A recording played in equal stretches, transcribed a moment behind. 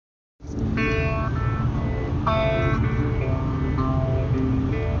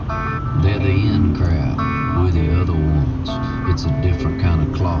They're the in crowd, we're the other ones. It's a different kind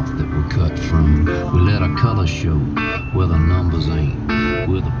of cloth that we're cut from. We let our colors show where the numbers ain't.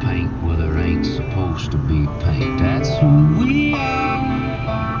 We're the paint where there ain't supposed to be paint. That's who we are.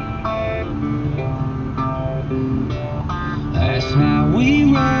 That's how we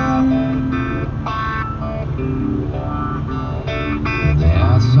roll. The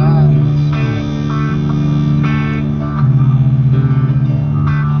outsiders.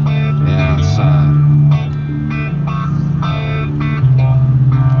 The outside.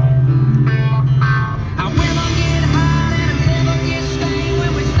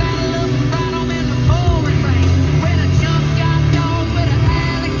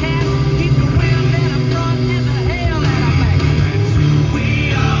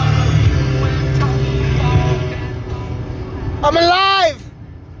 I'm alive!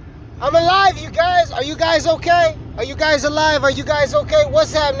 I'm alive, you guys! Are you guys okay? Are you guys alive? Are you guys okay?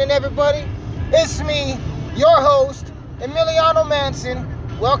 What's happening, everybody? It's me, your host, Emiliano Manson.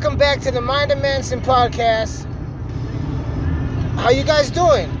 Welcome back to the Mind of Manson podcast. How you guys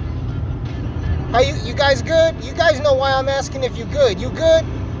doing? You guys good? You guys know why I'm asking if you good. You good?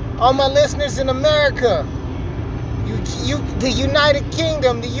 All my listeners in America, the United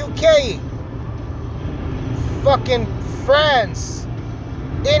Kingdom, the UK, fucking France,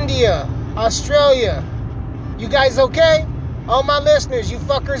 India, Australia. You guys okay? All my listeners, you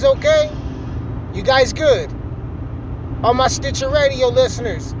fuckers okay? You guys good? All my Stitcher Radio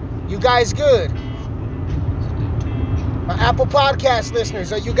listeners, you guys good? My Apple Podcast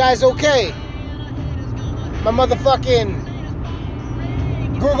listeners, are you guys okay? My motherfucking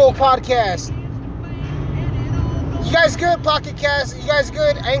Google Podcast. You guys good? Pocket Cast, you guys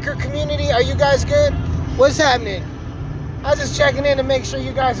good? Anchor community, are you guys good? What's happening? I was just checking in to make sure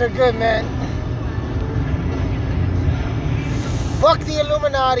you guys are good, man. Fuck the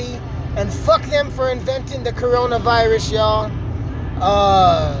Illuminati and fuck them for inventing the coronavirus, y'all.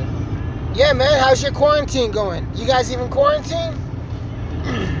 Yeah, man, how's your quarantine going? You guys even quarantine?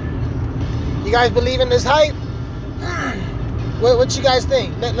 You guys believe in this hype? What you guys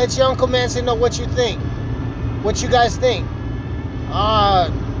think? Let your Uncle Manson know what you think. What you guys think?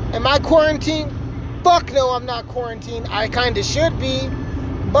 Am I quarantined? Fuck no, I'm not quarantined. I kind of should be,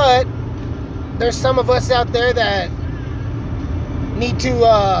 but there's some of us out there that need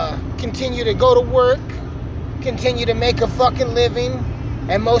to continue to go to work, continue to make a fucking living,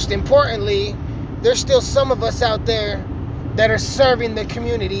 and most importantly, there's still some of us out there that are serving the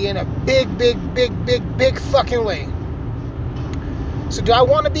community in a big fucking way. So do I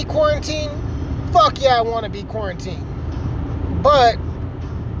want to be quarantined? Fuck yeah, I want to be quarantined. But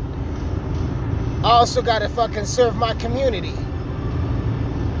I also gotta fucking serve my community.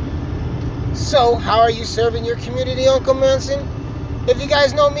 So, how are you serving your community, Uncle Manson? If you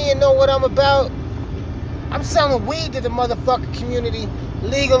guys know me and know what I'm about, I'm selling weed to the motherfucking community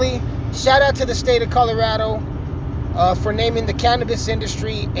legally. Shout out to the state of Colorado for naming the cannabis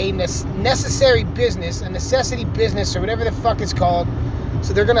industry a necessary business, a necessity business, or whatever the fuck it's called.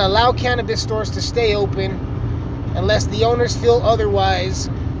 So they're gonna allow cannabis stores to stay open unless the owners feel otherwise.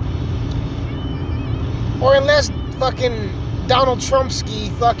 Or unless fucking Donald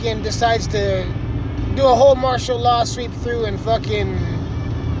Trumpski fucking decides to do a whole martial law sweep through and fucking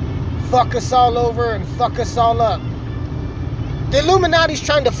fuck us all over and fuck us all up. The Illuminati's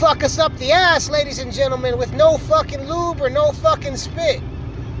trying to fuck us up the ass, ladies and gentlemen, with no fucking lube or no fucking spit.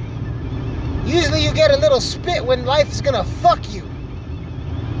 Usually you get a little spit when life is gonna fuck you.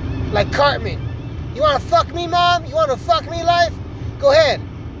 Like Cartman. You wanna fuck me, Mom? You wanna fuck me, life? Go ahead.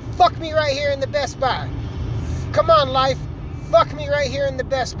 Fuck me right here in the Best Buy. Come on, life. Fuck me right here in the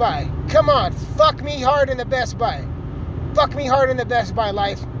Best Buy. Come on. Fuck me hard in the Best Buy. Fuck me hard in the Best Buy,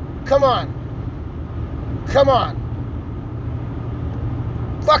 life. Come on. Come on.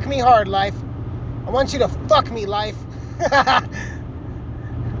 Fuck me hard, life. I want you to fuck me, life.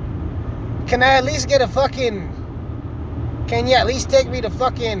 Can I at least get a fucking... Can you at least take me to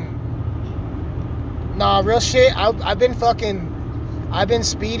fucking... Nah, real shit. I've been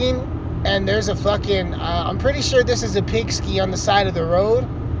speeding. And there's a fucking, I'm pretty sure this is a pigsty on the side of the road.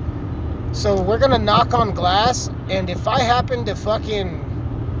 So we're gonna knock on glass, and if I happen to fucking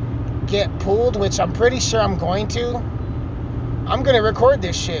get pulled, which I'm pretty sure I'm going to, I'm gonna record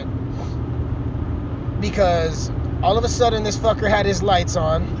this shit. Because all of a sudden this fucker had his lights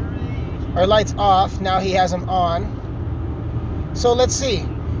on, or lights off, now he has them on. So let's see.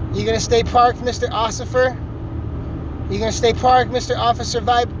 You gonna stay parked, Mr. Ossifer? You gonna stay parked, Mr. Officer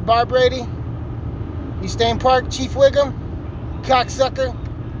Bar Brady? You staying parked, Chief Wiggum? Cocksucker?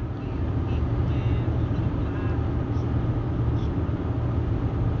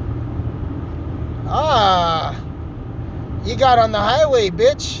 You got on the highway,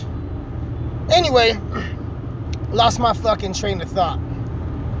 bitch. Anyway, lost my fucking train of thought.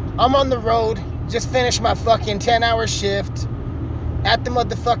 I'm on the road, just finished my fucking 10-hour shift at the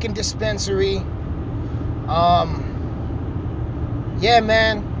motherfucking dispensary. Yeah,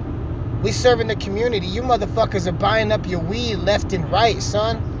 man. We serving the community. You motherfuckers are buying up your weed left and right,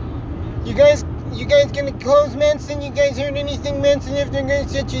 son. You guys gonna close Manson? You guys heard anything, Manson? If they're gonna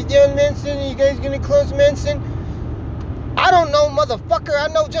shut you down, Manson, you guys gonna close Manson? I don't know, motherfucker. I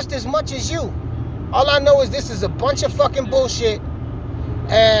know just as much as you. All I know is this is a bunch of fucking bullshit,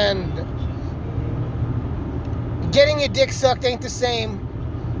 and getting your dick sucked ain't the same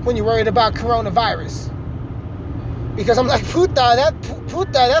when you're worried about coronavirus. Because I'm like, puta,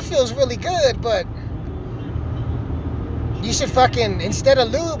 that feels really good, but you should fucking, instead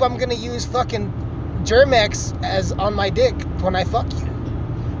of lube, I'm gonna use fucking Germ-X as on my dick when I fuck you.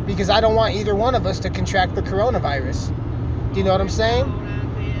 Because I don't want either one of us to contract the coronavirus. Do you know what I'm saying?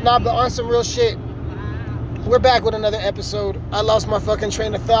 Nah, but on some real shit, we're back with another episode. I lost my fucking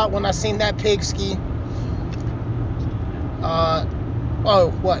train of thought when I seen that pig ski.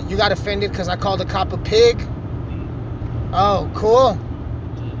 Oh, what? You got offended because I called a cop a pig? Oh, cool.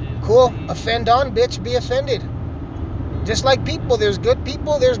 Cool. Offend on, bitch. Be offended. Just like people, there's good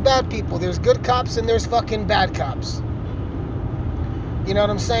people, there's bad people. There's good cops and there's fucking bad cops. You know what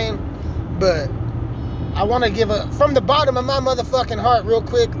I'm saying? But I want to give from the bottom of my motherfucking heart, real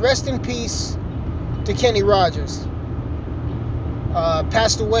quick, rest in peace to Kenny Rogers.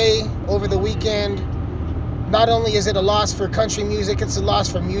 Passed away over the weekend. Not only is it a loss for country music, it's a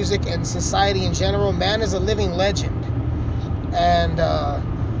loss for music and society in general. Man is a living legend. And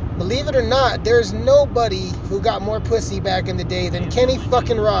believe it or not, there's nobody who got more pussy back in the day than Kenny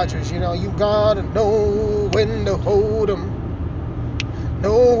fucking Rogers. You know, you gotta know when to hold 'em,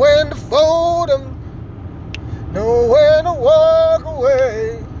 know when to fold 'em, know when to walk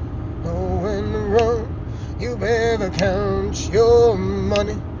away, know when to run. You better count your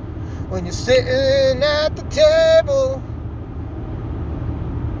money when you're sitting at the table.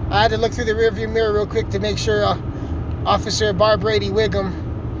 I had to look through the rearview mirror real quick to make sure Officer Bar Brady Wiggum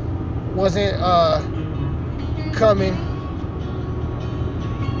wasn't coming.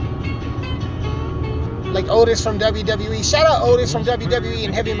 Like Otis from WWE. Shout out Otis from WWE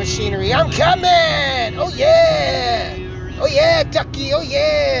and Heavy Machinery. I'm coming! Oh yeah! Oh yeah, Ducky! Oh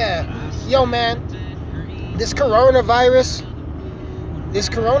yeah! Yo, man. This coronavirus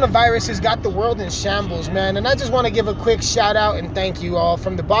has got the world in shambles, man. And I just want to give a quick shout out and thank you all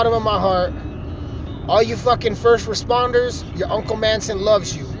from the bottom of my heart. All you fucking first responders, your Uncle Manson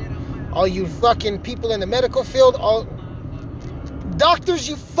loves you. All you fucking people in the medical field, all doctors,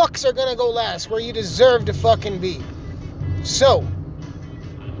 you fucks are gonna go last where you deserve to fucking be. So,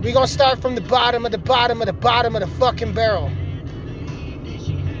 we're gonna start from the bottom of the bottom of the bottom of the fucking barrel.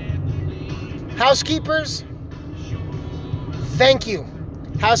 Housekeepers, thank you.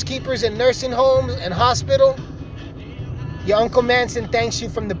 Housekeepers in nursing homes and hospital, your Uncle Manson thanks you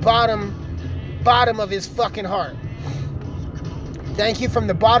from the bottom of his fucking heart. Thank you from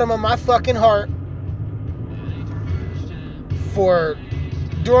the bottom of my fucking heart for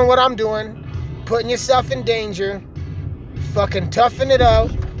doing what I'm doing, putting yourself in danger, fucking toughing it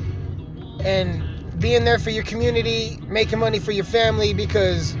out, and being there for your community, making money for your family,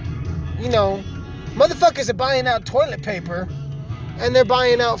 because, you know, motherfuckers are buying out toilet paper and they're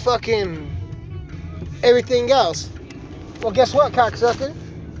buying out fucking everything else. Well, guess what, cocksucker?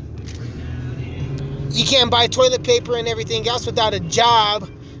 You can't buy toilet paper and everything else without a job,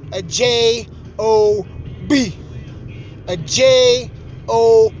 a J-O-B. A J-O-B.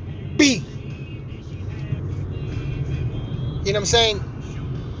 You know what I'm saying?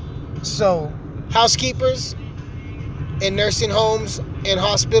 So, housekeepers in nursing homes and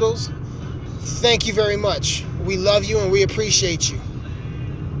hospitals, thank you very much. We love you and we appreciate you.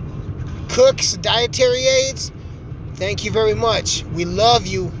 Cooks, dietary aides, thank you very much. We love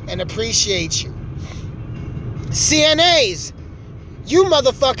you and appreciate you. CNAs, you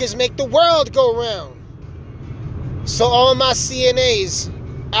motherfuckers make the world go round. So all my CNAs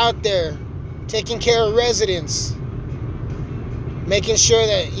out there taking care of residents, making sure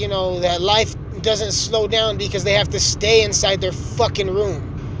that, you know, that life doesn't slow down because they have to stay inside their fucking room.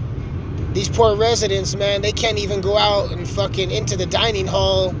 These poor residents, man, they can't even go out and fucking into the dining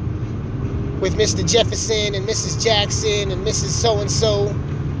hall with Mr. Jefferson and Mrs. Jackson and Mrs. So-and-so.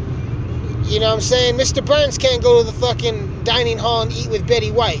 You know what I'm saying? Mr. Burns can't go to the fucking dining hall and eat with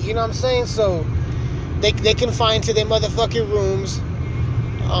Betty White. You know what I'm saying? So they confine to their motherfucking rooms.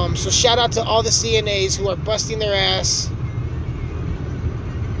 So shout out to all the CNAs who are busting their ass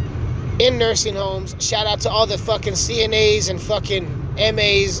in nursing homes. Shout out to all the fucking CNAs and fucking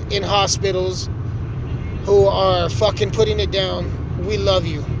MAs in hospitals who are fucking putting it down. We love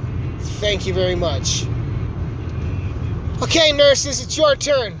you. Thank you very much. Okay, nurses, it's your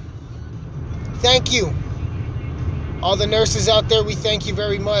turn. Thank you. All the nurses out there, we thank you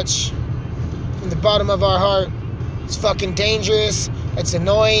very much. From the bottom of our heart. It's fucking dangerous. It's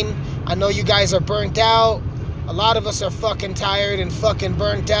annoying. I know you guys are burnt out. A lot of us are fucking tired and fucking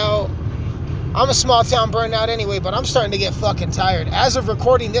burnt out. I'm a small town burnout anyway, but I'm starting to get fucking tired. As of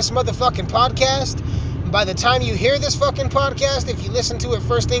recording this motherfucking podcast, by the time you hear this fucking podcast, if you listen to it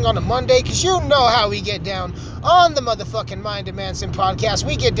first thing on a Monday, because you know how we get down on the motherfucking Mind of Manson podcast.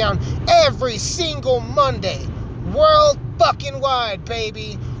 We get down every single Monday. World fucking wide,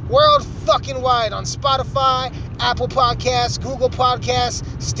 baby. World fucking wide on Spotify, Apple Podcasts, Google Podcasts,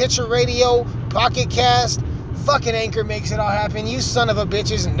 Stitcher Radio, Pocket Cast. Fucking Anchor makes it all happen. You son of a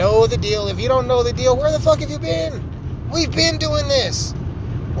bitches know the deal. If you don't know the deal, where the fuck have you been? We've been doing this.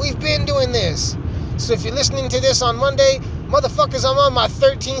 We've been doing this. So if you're listening to this on Monday, motherfuckers, I'm on my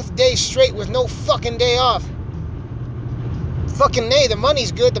 13th day straight with no fucking day off. Fucking nay, the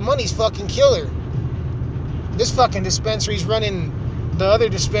money's good. The money's fucking killer. This fucking dispensary's running the other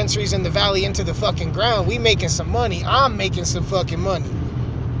dispensaries in the valley into the fucking ground. We making some money. I'm making some fucking money.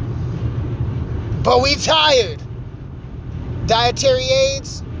 But we tired. Dietary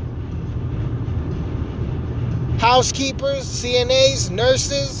aides, housekeepers, CNAs,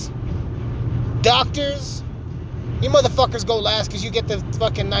 nurses, doctors. You motherfuckers go last because you get the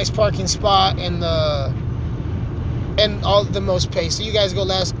fucking nice parking spot and all the most pay. So you guys go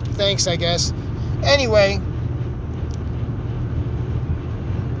last. Thanks, I guess. Anyway,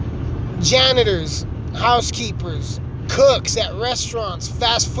 janitors, housekeepers, cooks at restaurants,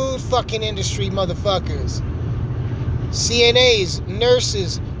 fast food fucking industry motherfuckers, CNAs,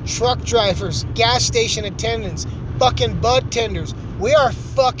 nurses, truck drivers, gas station attendants, fucking bud tenders. We are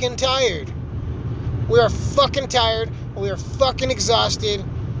fucking tired. We are fucking tired. We are fucking exhausted.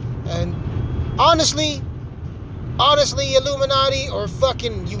 And honestly, Illuminati or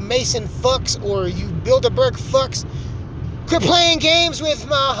fucking you Mason fucks or you Bilderberg fucks, quit playing games with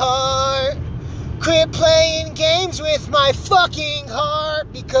my heart. Quit playing games with my fucking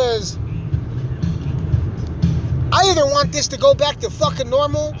heart, because I either want this to go back to fucking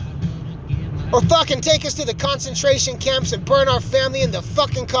normal or fucking take us to the concentration camps and burn our family in the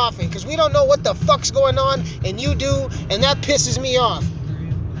fucking coffin, because we don't know what the fuck's going on and you do, and that pisses me off.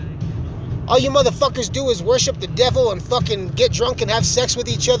 All you motherfuckers do is worship the devil and fucking get drunk and have sex with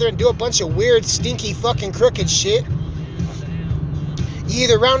each other and do a bunch of weird, stinky, fucking crooked shit. You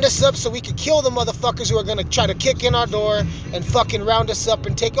either round us up so we can kill the motherfuckers who are gonna try to kick in our door and fucking round us up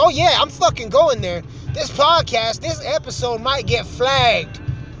and take... Oh yeah, I'm fucking going there. This podcast, this episode might get flagged.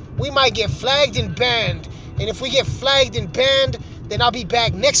 We might get flagged and banned. And if we get flagged and banned, then I'll be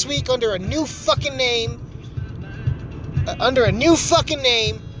back next week under a new fucking name. A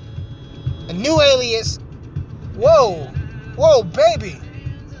new alias. Whoa, baby.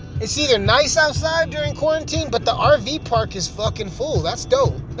 It's either nice outside during quarantine, but the RV park is fucking full. That's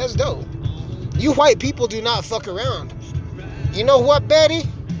dope. You white people do not fuck around. You know what, Betty?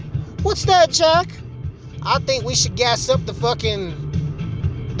 What's that, Jack? I think we should gas up the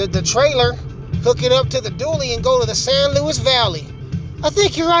fucking... the trailer, hook it up to the dually, and go to the San Luis Valley. I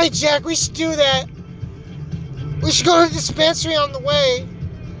think you're right, Jack. We should do that. We should go to the dispensary on the way.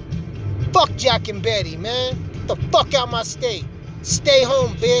 Fuck Jack and Betty, man. Get the fuck out my state. Stay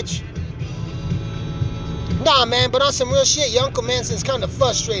home, bitch. Nah, man, but on some real shit, your Uncle Manson's kind of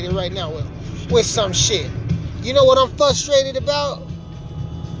frustrated right now with some shit. You know what I'm frustrated about?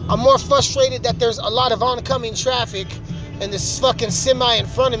 I'm more frustrated that there's a lot of oncoming traffic and this fucking semi in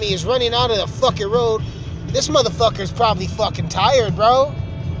front of me is running out of the fucking road. This motherfucker's probably fucking tired, bro.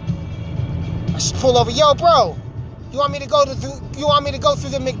 I should pull over. Yo, bro, you want me to go through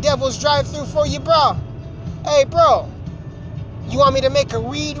the McDevil's drive-thru for you, bro? Hey, bro, you want me to make a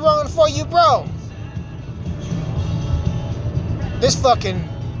read run for you, bro? This fucking...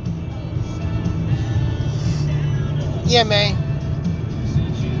 Yeah, man.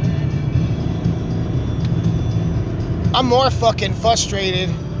 I'm more fucking frustrated.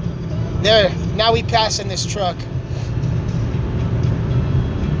 There, now we passing this truck.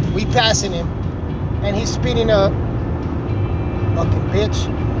 We passing him. And he's speeding up. Fucking bitch.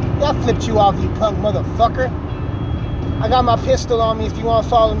 Yeah, I flipped you off, you punk motherfucker. I got my pistol on me if you want to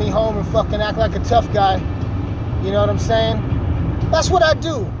follow me home and fucking act like a tough guy. You know what I'm saying? That's what I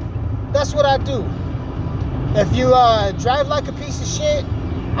do. That's what I do. If you drive like a piece of shit,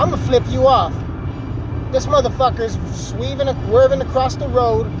 I'm gonna flip you off. This motherfucker's swerving across the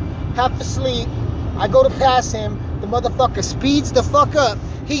road, half asleep. I go to pass him. The motherfucker speeds the fuck up.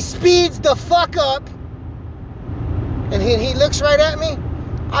 He speeds the fuck up. And he looks right at me.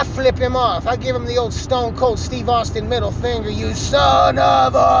 I flip him off. I give him the old Stone Cold Steve Austin middle finger. You son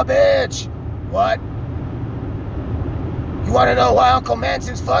of a bitch. What? You want to know why Uncle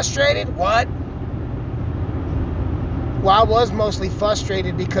Manson's frustrated? What? Well, I was mostly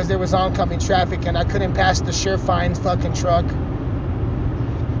frustrated because there was oncoming traffic and I couldn't pass the Surefine fucking truck.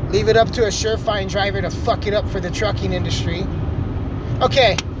 Leave it up to a Surefine driver to fuck it up for the trucking industry.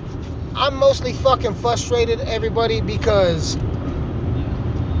 Okay, I'm mostly fucking frustrated, everybody, because...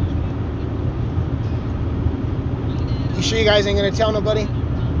 You sure you guys ain't gonna tell nobody?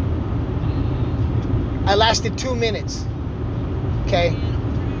 I lasted 2 minutes. Okay?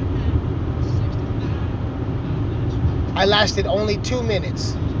 I lasted only 2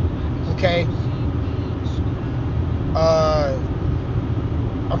 minutes. Okay?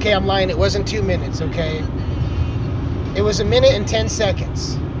 Okay, I'm lying. It wasn't 2 minutes, okay? It was 1 minute and 10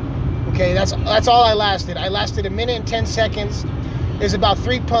 seconds. Okay, that's all I lasted. I lasted 1 minute and 10 seconds. There's about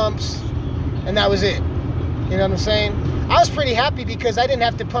 3 pumps, and that was it. You know what I'm saying? I was pretty happy because I didn't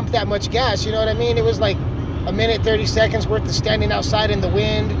have to pump that much gas, you know what I mean? It was like 1 minute, 30 seconds worth of standing outside in the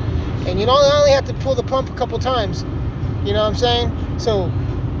wind. And you know, I only had to pull the pump a couple times. You know what I'm saying? So,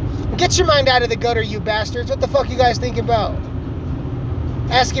 get your mind out of the gutter, you bastards. What the fuck you guys think about?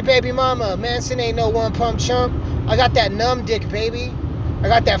 Ask your baby mama. Manson ain't no one-pump chump. I got that numb dick, baby. I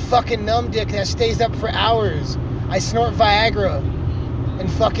got that fucking numb dick that stays up for hours. I snort Viagra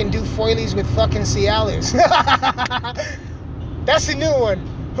and fucking do foilies with fucking Cialis. That's a new one.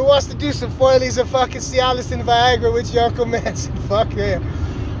 Who wants to do some foilies of fucking Cialis and Viagra with your Uncle Manson? Fuck yeah.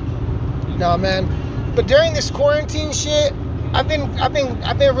 No, man. But during this quarantine shit, I've been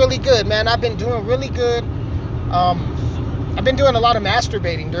really good, man. I've been doing really good. I've been doing a lot of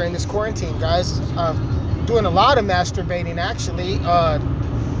masturbating during this quarantine, guys. Doing a lot of masturbating, actually.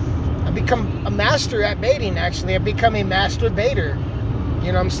 I've become a master at baiting, actually. I've become a masturbator. You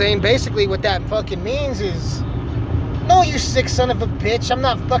know what I'm saying? Basically, what that fucking means is, no, you sick son of a bitch. I'm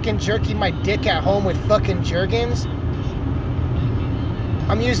not fucking jerking my dick at home with fucking Jergens.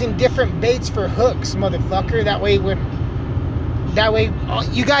 I'm using different baits for hooks, motherfucker. That way,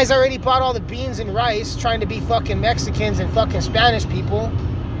 you guys already bought all the beans and rice trying to be fucking Mexicans and fucking Spanish people.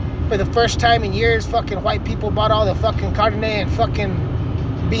 For the first time in years, fucking white people bought all the fucking carne and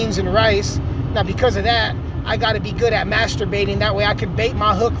fucking beans and rice. Now, because of that, I gotta be good at masturbating. That way I could bait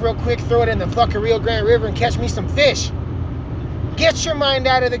my hook real quick, throw it in the fucking Rio Grande River and catch me some fish. Get your mind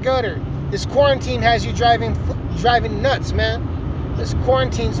out of the gutter. This quarantine has you driving nuts, man. This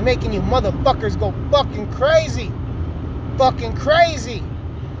quarantine's making you motherfuckers go fucking crazy. Fucking crazy.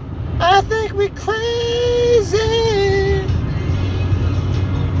 I think we crazy.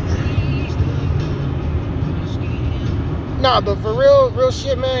 Nah, but for real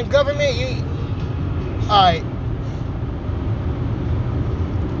shit, man. Government, alright.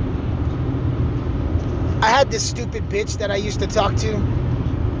 I had this stupid bitch that I used to talk to.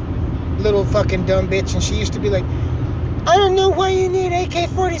 Little fucking dumb bitch, and she used to be like, I don't know why you need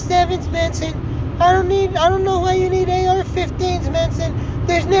AK-47s, Manson. I don't know why you need AR-15s, Manson.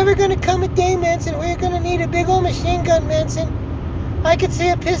 There's never gonna come a day, Manson, where you're gonna need a big old machine gun, Manson. I could see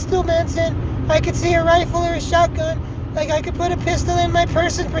a pistol, Manson. I could see a rifle or a shotgun. Like, I could put a pistol in my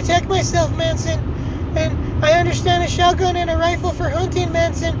purse and protect myself, Manson. And I understand a shotgun and a rifle for hunting,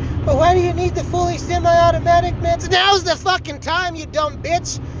 Manson. But why do you need the fully semi-automatic, Manson? Now's the fucking time, you dumb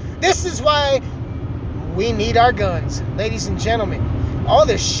bitch. This is why we need our guns. Ladies and gentlemen, all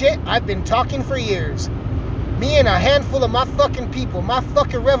this shit I've been talking for years. Me and a handful of my fucking people, my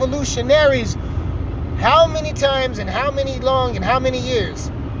fucking revolutionaries. How many times and how many long and how many years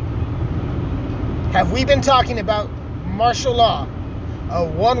have we been talking about martial law, a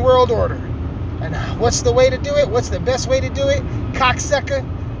one world order? And what's the way to do it? What's the best way to do it? Cocksucker.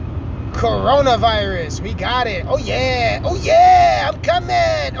 Coronavirus. We got it. Oh yeah. Oh yeah. I'm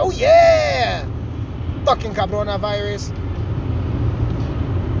coming. Oh yeah. Fucking coronavirus.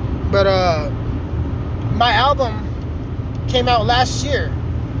 But my album came out last year.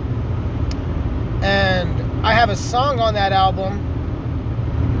 And I have a song on that album.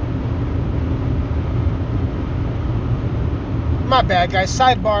 My bad, guys.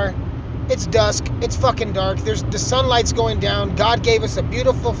 Sidebar. It's dusk. It's fucking dark. The sunlight's going down. God gave us a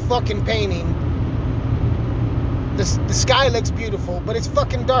beautiful fucking painting. The sky looks beautiful, but it's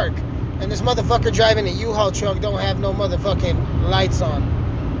fucking dark. And this motherfucker driving a U-Haul truck don't have no motherfucking lights on.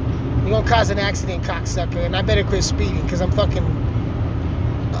 You're gonna cause an accident, cocksucker. And I better quit speeding, because I'm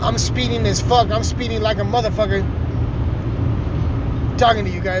speeding as fuck. I'm speeding like a motherfucker. talking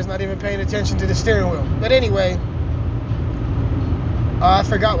to you guys, not even paying attention to the steering wheel. But anyway, I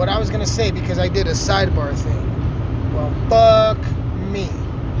forgot what I was going to say because I did a sidebar thing. Well, fuck me.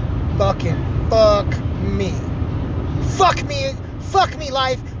 Fucking fuck me. Fuck me. Fuck me,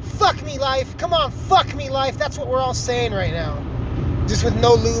 life. Fuck me, life. Come on, fuck me, life. That's what we're all saying right now. Just with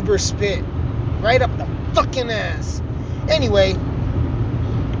no lube or spit. Right up the fucking ass. Anyway,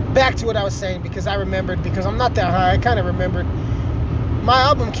 back to what I was saying because I remembered, because I'm not that high, I kind of remembered. My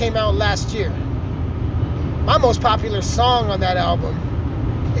album came out last year. My most popular song on that album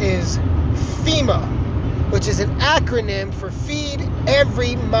is FEMA, which is an acronym for Feed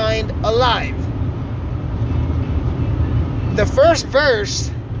Every Mind Alive. The first verse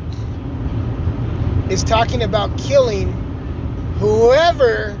is talking about killing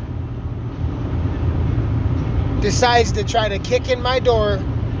whoever decides to try to kick in my door,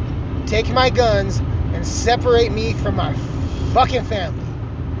 take my guns, and separate me from my fucking family.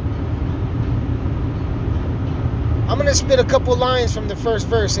 I'm gonna spit a couple lines from the first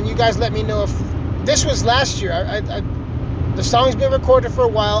verse, and you guys let me know if this was last year. The song's been recorded for a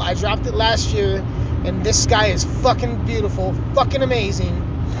while. I dropped it last year, and this guy is fucking beautiful, fucking amazing.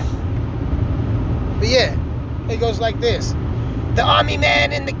 But yeah, it goes like this. The army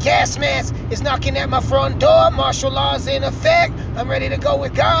man in the gas mask is knocking at my front door. Martial law's in effect. I'm ready to go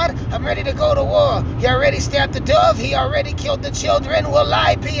with God. I'm ready to go to war. He already stabbed the dove. He already killed the children. Will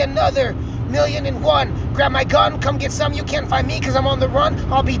I be another 1,000,001? Grab my gun. Come get some. You can't find me because I'm on the run.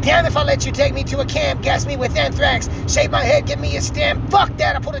 I'll be damned if I let you take me to a camp. Gas me with anthrax. Shave my head. Give me a stamp. Fuck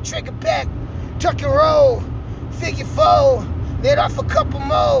that. I pull the trigger back. Tuck your roll. Figure four. Let off a couple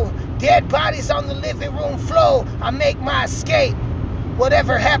more. Dead bodies on the living room floor. I make my escape.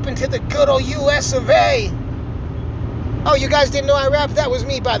 Whatever happened to the good old US of A? Oh, you guys didn't know I rapped? That was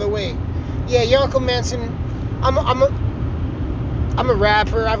me, by the way. Yeah, your Uncle Manson. I'm a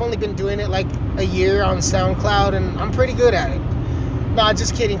rapper. I've only been doing it like a year on SoundCloud, and I'm pretty good at it. Nah,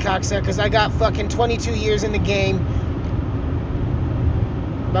 just kidding, cocksuckers. I got fucking 22 years in the game.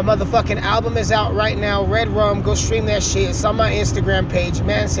 My motherfucking album is out right now. Red Rum. Go stream that shit. It's on my Instagram page.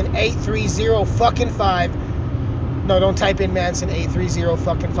 Manson830-5. No, don't type in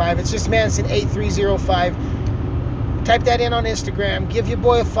Manson830-5. It's just Manson8305. Type that in on Instagram. Give your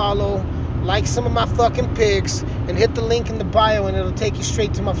boy a follow. Like some of my fucking pics. And hit the link in the bio and it'll take you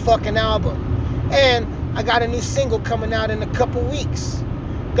straight to my fucking album. And I got a new single coming out in a couple weeks.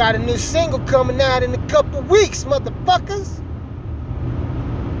 Motherfuckers.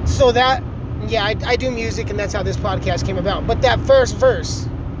 So that, yeah, I do music, and that's how this podcast came about. But that first verse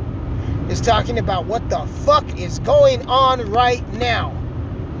is talking about what the fuck is going on right now.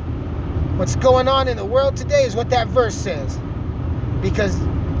 What's going on in the world today is what that verse says. Because,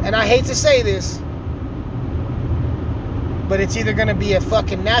 and I hate to say this, but it's either going to be a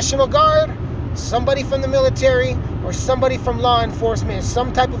fucking National Guard, somebody from the military, or somebody from law enforcement,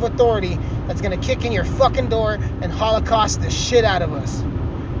 some type of authority that's going to kick in your fucking door and holocaust the shit out of us.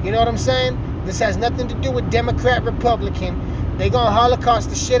 You know what I'm saying? This has nothing to do with Democrat, Republican. They gonna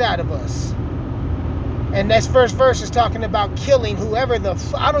holocaust the shit out of us. And this first verse is talking about killing whoever the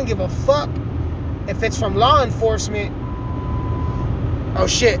I don't give a fuck if it's from law enforcement. Oh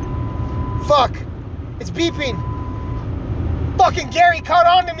shit. Fuck. It's beeping. Fucking Gary caught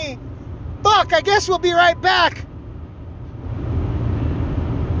on to me. Fuck, I guess we'll be right back.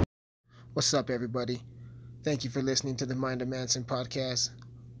 What's up, everybody? Thank you for listening to the Mind of Manson podcast.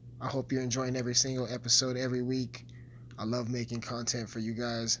 I hope you're enjoying every single episode every week. I love making content for you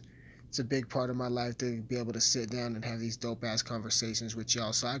guys. It's a big part of my life to be able to sit down and have these dope-ass conversations with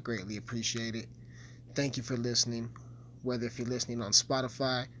y'all, so I greatly appreciate it. Thank you for listening, whether if you're listening on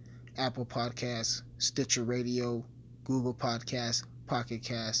Spotify, Apple Podcasts, Stitcher Radio, Google Podcasts, Pocket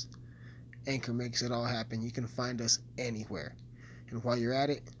Casts. Anchor makes it all happen. You can find us anywhere. And while you're at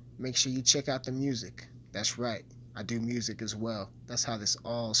it, make sure you check out the music. That's right. I do music as well. That's how this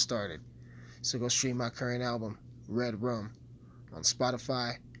all started. So go stream my current album, Red Rum, on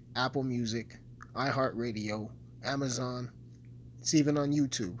Spotify, Apple Music, iHeartRadio, Amazon. It's even on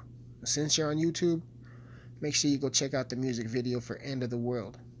YouTube. Since you're on YouTube, make sure you go check out the music video for End of the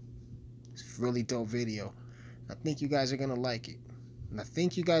World. It's a really dope video. I think you guys are going to like it. And I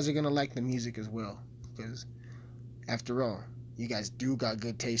think you guys are going to like the music as well. Because, after all, you guys do got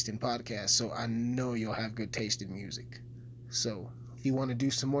good taste in podcasts, so I know you'll have good taste in music. So, if you want to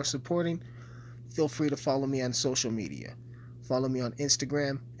do some more supporting, feel free to follow me on social media. Follow me on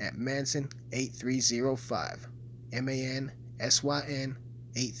Instagram at Manson8305.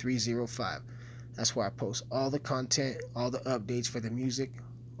 MANSYN8305. That's where I post all the content, all the updates for the music,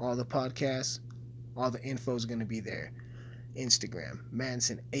 all the podcasts, all the info is going to be there. Instagram,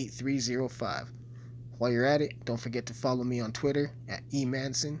 Manson8305. While you're at it, don't forget to follow me on Twitter at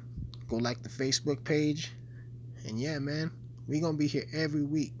emanson. Go like the Facebook page. And yeah, man, we're going to be here every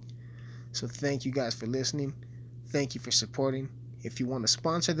week. So thank you guys for listening. Thank you for supporting. If you want to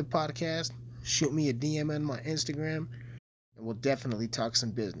sponsor the podcast, shoot me a DM on my Instagram, and we'll definitely talk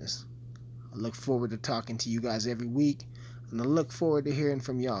some business. I look forward to talking to you guys every week, and I look forward to hearing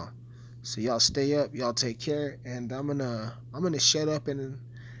from y'all. So y'all stay up, y'all take care, and I'm gonna shut up and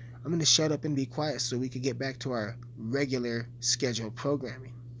be quiet so we can get back to our regular scheduled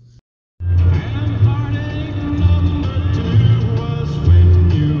programming.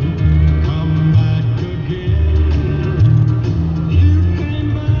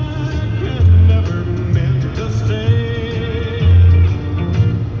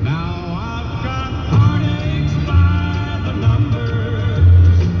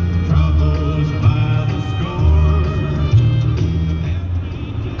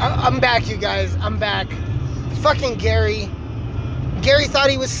 I'm back, you guys. I'm back. Fucking Gary. Gary thought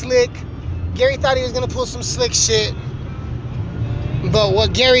he was slick. Gary thought he was gonna pull some slick shit. But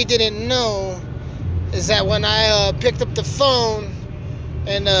what Gary didn't know is that when I picked up the phone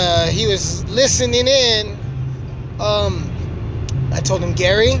and he was listening in, I told him,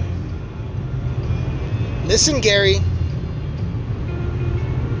 Gary, listen, Gary,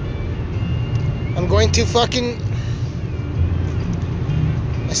 I'm going to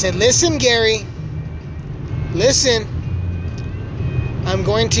I said, listen, Gary, listen, I'm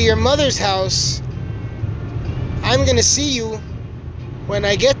going to your mother's house. I'm going to see you when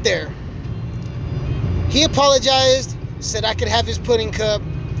I get there. He apologized, said I could have his pudding cup,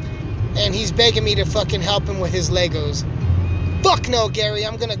 and he's begging me to fucking help him with his Legos. Fuck no, Gary,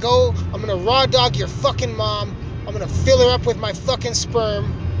 I'm going to go, I'm going to raw dog your fucking mom, I'm going to fill her up with my fucking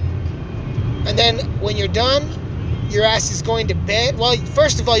sperm, and then when you're done, your ass is going to bed. Well,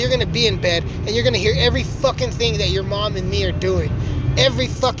 first of all, you're going to be in bed, and you're going to hear every fucking thing that your mom and me are doing. Every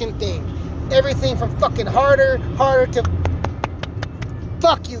fucking thing. Everything from fucking harder to...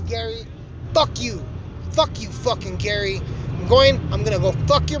 Fuck you, Gary. Fuck you. Fuck you, fucking Gary. I'm going to go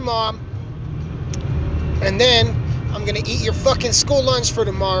fuck your mom, and then I'm going to eat your fucking school lunch for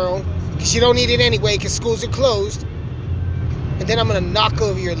tomorrow, because you don't eat it anyway, because schools are closed. And then I'm going to knock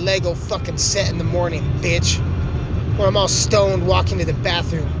over your Lego fucking set in the morning, bitch. Where I'm all stoned walking to the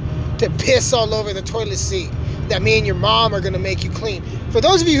bathroom to piss all over the toilet seat that me and your mom are going to make you clean. For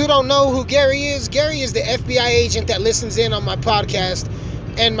those of you who don't know who Gary is the FBI agent that listens in on my podcast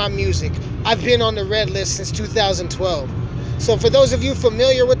and my music. I've been on the red list since 2012. So for those of you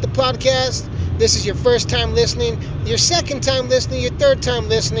familiar with the podcast, this is your first time listening, your second time listening, your third time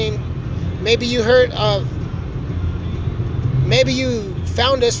listening. Maybe you maybe you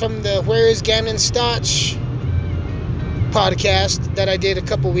found us from the Where is Gannon Stotch podcast that I did a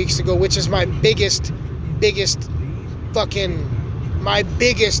couple weeks ago, which is my biggest fucking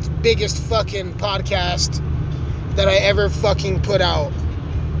podcast that I ever fucking put out.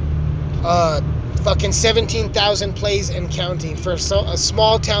 Fucking 17,000 plays and counting for a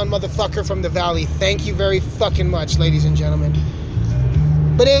small town motherfucker from the valley. Thank you very fucking much, ladies and gentlemen.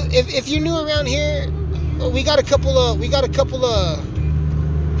 But if you're new around here, we got a couple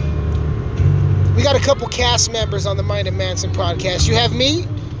cast members on the Mind of Manson podcast. You have me,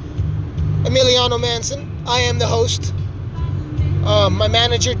 Emiliano Manson. I am the host. My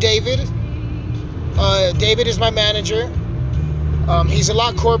manager, David. David is my manager. He's a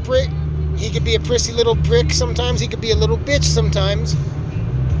lot corporate. He could be a prissy little prick sometimes. He could be a little bitch sometimes.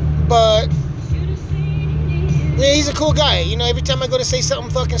 But yeah, he's a cool guy. You know, every time I go to say something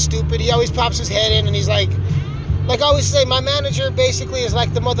fucking stupid, he always pops his head in and he's like I always say, my manager basically is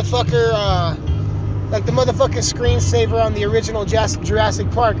like the motherfucker, screensaver on the original Jurassic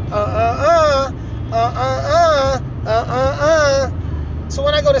Park. So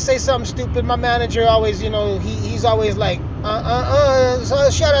when I go to say something stupid, my manager always, you know, he's always like, So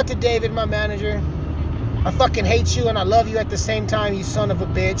shout out to David, my manager. I fucking hate you and I love you at the same time, you son of a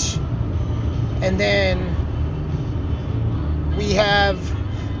bitch. And then we have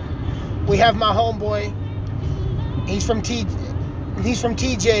my homeboy. He's from TJ.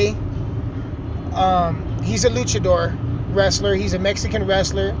 He's a luchador wrestler. He's a Mexican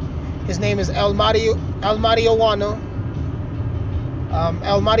wrestler. His name is El Marihuano.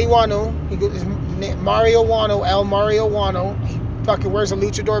 El Marihuano. He goes Mario Wano. El Marihuano. He fucking wears a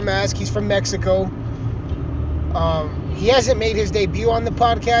luchador mask. He's from Mexico. He hasn't made his debut on the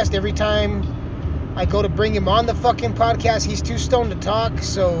podcast. Every time I go to bring him on the fucking podcast, he's too stoned to talk.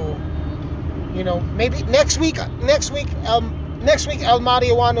 So, you know, maybe next week El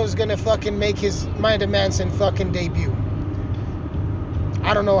Marihuano is gonna fucking make his Mind of Manson fucking debut.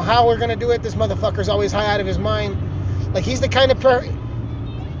 I don't know how we're gonna do it. This motherfucker's always high out of his mind. Like, he's the kind of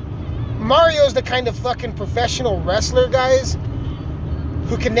Mario's the kind of fucking professional wrestler, guys,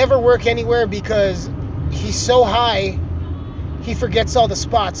 who can never work anywhere because he's so high, he forgets all the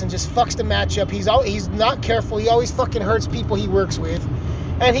spots and just fucks the match up. He's not careful. He always fucking hurts people he works with.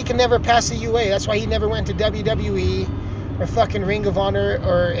 And he can never pass a UA. That's why he never went to WWE or fucking Ring of Honor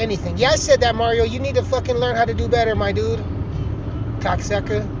or anything. Yeah, I said that, Mario. You need to fucking learn how to do better, my dude.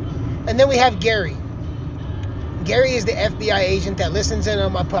 Cocksucker. And then we have Gary. Gary is the FBI agent that listens in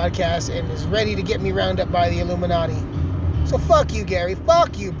on my podcast and is ready to get me round up by the Illuminati. So fuck you, Gary.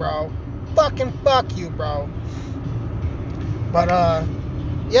 Fuck you, bro. Fucking fuck you, bro. But,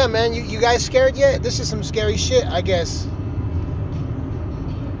 yeah, man, you guys scared yet? This is some scary shit, I guess.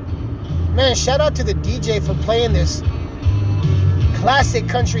 Man, shout out to the DJ for playing this classic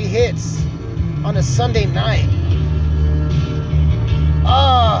country hits on a Sunday night.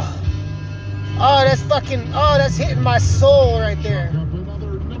 Oh, that's hitting my soul right there.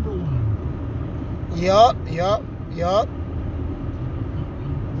 Yup.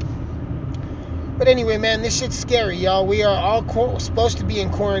 But anyway, man, this shit's scary, y'all. We are all supposed to be in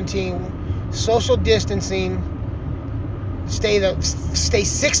quarantine, social distancing. Stay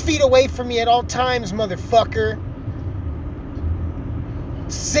 6 feet away from me at all times, motherfucker.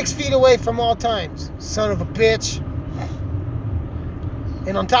 6 feet away from all times, son of a bitch.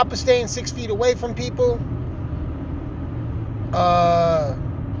 And on top of staying 6 feet away from people,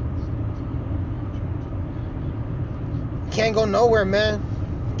 can't go nowhere, man.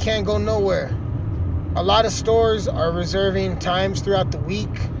 Can't go nowhere. A lot of stores are reserving times throughout the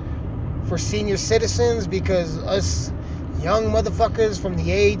week for senior citizens because us young motherfuckers from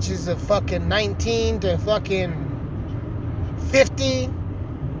the ages of fucking 19 to fucking 50,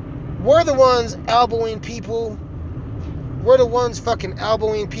 we're the ones elbowing people. We're the ones fucking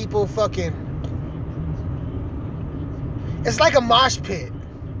elbowing people fucking. It's like a mosh pit.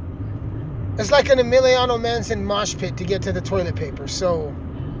 It's like an Emiliano Manson mosh pit to get to the toilet paper. So,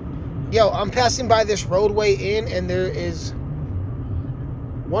 yo, I'm passing by this roadway in and there is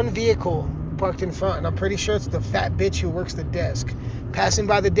one vehicle parked in front, and I'm pretty sure it's the fat bitch who works the desk. Passing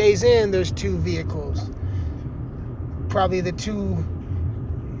by the Days Inn, there's 2 vehicles. Probably the two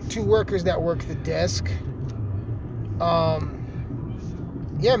workers that work the desk.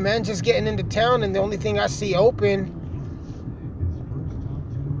 Yeah, man, just getting into town, and the only thing I see open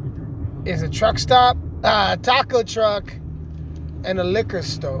is a truck stop, a taco truck, and a liquor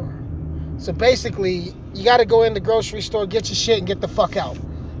store. So basically, you got to go in the grocery store, get your shit, and get the fuck out.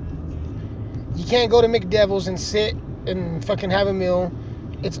 You can't go to McDevil's and sit and fucking have a meal.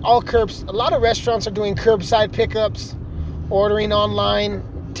 It's all curbs. A lot of restaurants are doing curbside pickups, ordering online,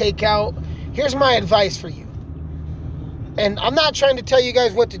 takeout. Here's my advice for you. And I'm not trying to tell you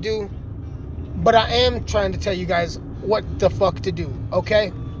guys what to do, but I am trying to tell you guys what the fuck to do,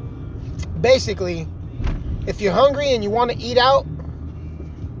 okay? Basically, if you're hungry and you want to eat out,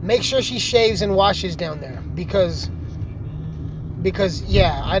 make sure she shaves and washes down there. Because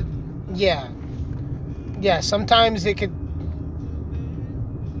yeah, sometimes it could.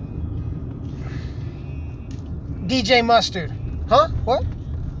 DJ Mustard. Huh? What?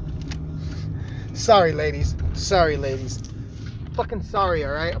 Sorry, ladies. Fucking sorry,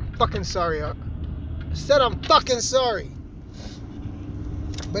 alright? I'm fucking sorry. I said I'm fucking sorry.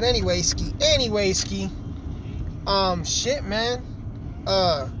 But anyway, Ski. Shit, man.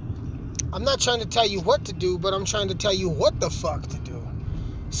 I'm not trying to tell you what to do, but I'm trying to tell you what the fuck to do.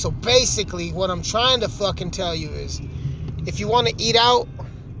 So basically, what I'm trying to fucking tell you is, if you want to eat out,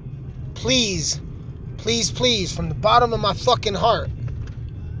 please, from the bottom of my fucking heart,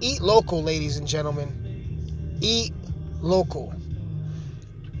 eat local, ladies and gentlemen. Eat local.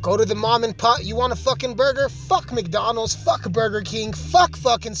 Go to the mom and pop. You want a fucking burger? Fuck McDonald's. Fuck Burger King. Fuck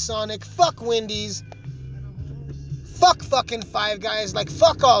fucking Sonic. Fuck Wendy's. Fuck fucking Five Guys. Like,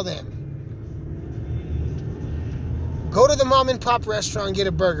 fuck all them. Go to the mom and pop restaurant and get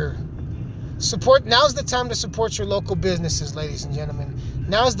a burger. Now's the time to support your local businesses, ladies and gentlemen.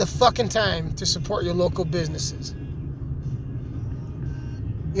 Now's the fucking time to support your local businesses.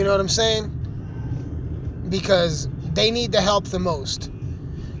 You know what I'm saying? Because they need the help the most.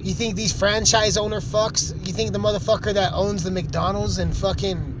 You think these franchise owner fucks, you think the motherfucker that owns the McDonald's in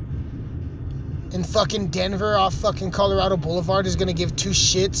fucking Denver off fucking Colorado Boulevard is gonna give 2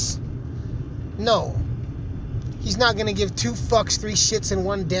 shits? No. He's not gonna give 2 fucks, 3 shits, and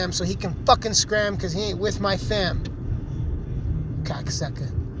 1 damn so he can fucking scram because he ain't with my fam.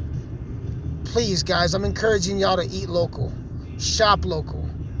 Cocksucker. Please, guys, I'm encouraging y'all to eat local. Shop local.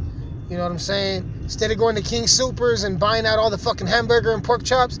 You know what I'm saying? Instead of going to King Supers and buying out all the fucking hamburger and pork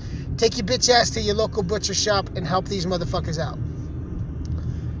chops, take your bitch ass to your local butcher shop and help these motherfuckers out.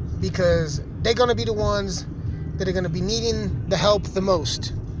 Because they're going to be the ones that are going to be needing the help the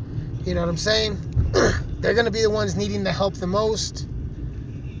most. You know what I'm saying? They're going to be the ones needing the help the most.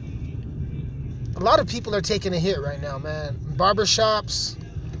 A lot of people are taking a hit right now, man. Barbershops,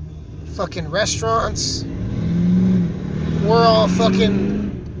 fucking restaurants. We're all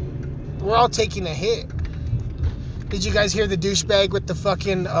taking a hit. Did you guys hear the douchebag with the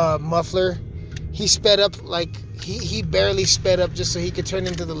fucking muffler? He sped up like, he barely sped up just so he could turn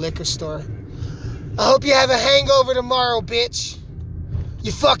into the liquor store. I hope you have a hangover tomorrow, bitch.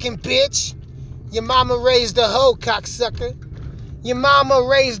 You fucking bitch. Your mama raised a hoe, cocksucker. Your mama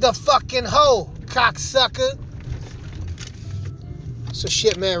raised a fucking hoe, cocksucker. So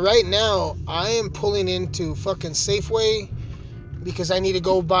shit, man, right now, I am pulling into fucking Safeway because I need to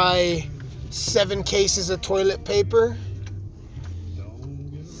go buy 7 cases of toilet paper,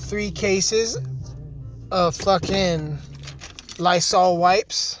 3 cases of fucking Lysol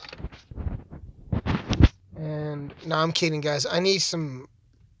wipes, and no, I'm kidding, guys. I need some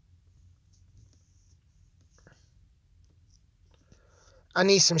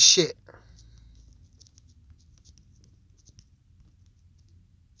shit.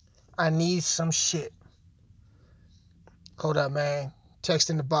 I need some shit. Hold up, man.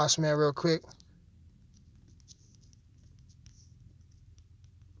 Texting the boss man real quick.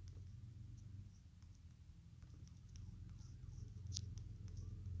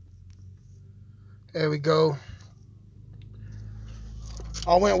 There we go.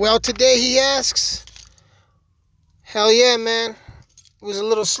 All went well today, he asks. Hell yeah, man. It was a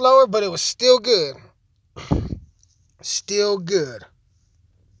little slower, but it was still good. Still good.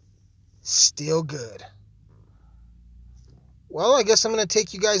 Still good. Well, I guess I'm going to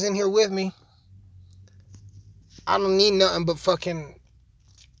take you guys in here with me. I don't need nothing but fucking...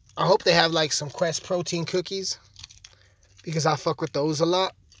 I hope they have like some Quest protein cookies, because I fuck with those a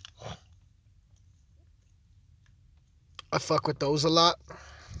lot.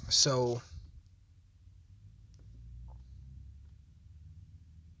 So...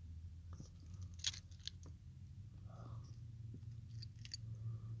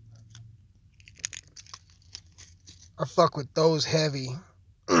 I fuck with those heavy.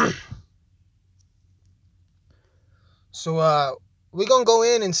 So, we're gonna go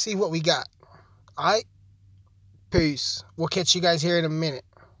in and see what we got. Alright? Peace. We'll catch you guys here in a minute.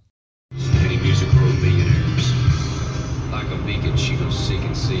 Many music road millionaires. Like a beacon, she goes seek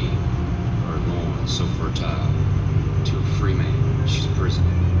and see. Her woman so fertile. To a free man, she's a prison.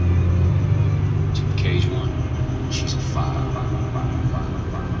 To a cage one, she's a fire.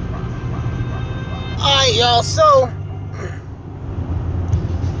 Alright, y'all, so...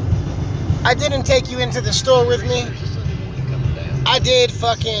 I didn't take you into the store with me. I did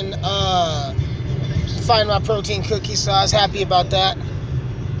fucking find my protein cookies, so I was happy about that.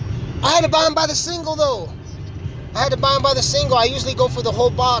 I had to buy them by the single, though. I usually go for the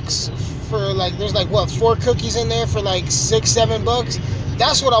whole box for like, there's like, what, 4 cookies in there for like $6-7.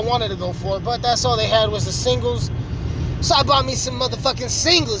 That's what I wanted to go for, but that's all they had was the singles. So I bought me some motherfucking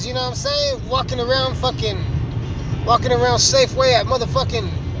singles, you know what I'm saying? Walking around Safeway at motherfucking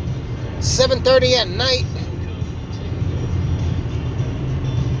 7:30 at night.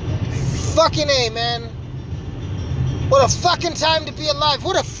 Fucking A, man. What a fucking time to be alive.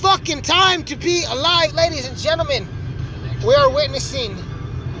 What a fucking time to be alive, ladies and gentlemen. We are witnessing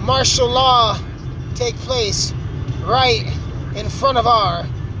martial law take place right in front of our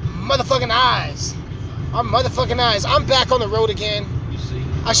motherfucking eyes. I'm back on the road again.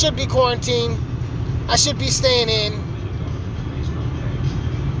 I should be quarantined. I should be staying in.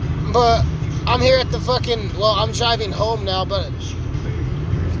 But I'm here at the fucking... Well, I'm driving home now, but...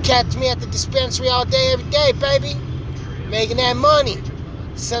 Catch me at the dispensary all day, every day, baby. Making that money.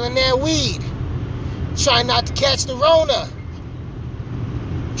 Selling that weed. Trying not to catch the Rona.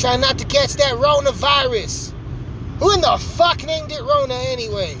 Trying not to catch that Rona virus. Who in the fuck named it Rona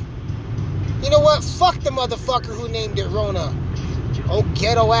anyway? You know what? Fuck the motherfucker who named it Rona. Oh,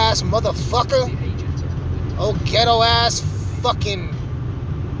 ghetto ass motherfucker. Oh, ghetto ass fucking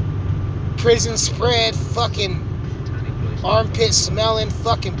prison spread fucking armpit smelling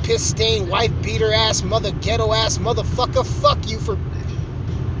fucking piss stained wife beater ass mother ghetto ass motherfucker. Fuck you for...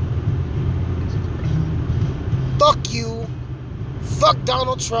 Fuck you. Fuck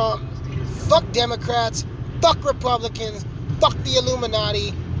Donald Trump. Fuck Democrats. Fuck Republicans. Fuck the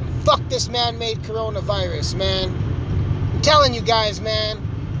Illuminati. Fuck this man-made coronavirus, man. I'm telling you guys, man.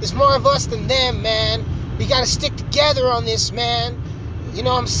 There's more of us than them, man. We gotta stick together on this, man. You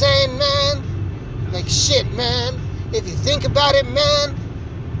know what I'm saying, man? Like, shit, man. If you think about it, man.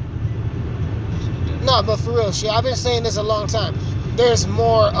 Nah, but for real, shit, I've been saying this a long time. There's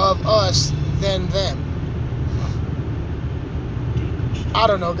more of us than them. I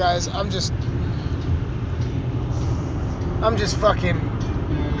don't know, guys. I'm just fucking...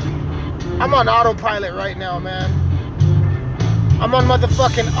 I'm on autopilot right now, man. I'm on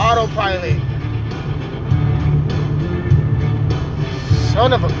motherfucking autopilot.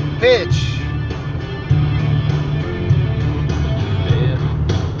 Son of a bitch.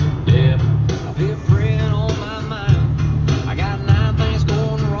 I feel praying on my mind. I got 9 things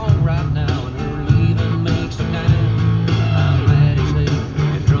going wrong right now, and her leaving makes me 9. I'm mad as hell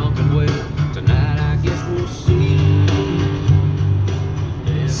and drunk and well. Tonight I guess we'll see.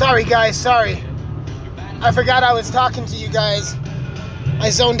 Sorry, guys, sorry. I forgot I was talking to you guys. I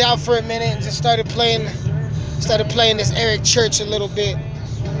zoned out for a minute and just started playing this Eric Church a little bit.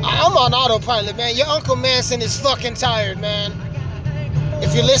 I'm on autopilot, man. Your Uncle Manson is fucking tired, man.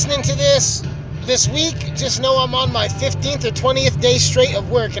 If you're listening to this week, just know I'm on my 15th or 20th day straight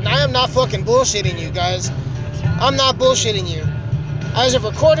of work, and I am not fucking bullshitting you, guys. I'm not bullshitting you. As of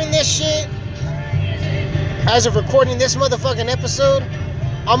recording this shit, as of recording this motherfucking episode,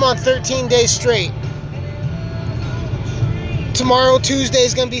 I'm on 13 days straight. Tomorrow, Tuesday,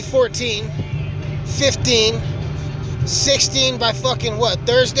 is gonna be 14, 15, 16 by fucking what?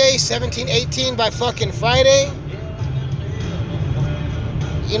 Thursday, 17, 18 by fucking Friday.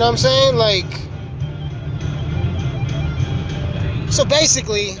 You know what I'm saying? Like, so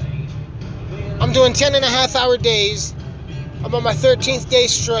basically, I'm doing 10.5-hour days. I'm on my 13th day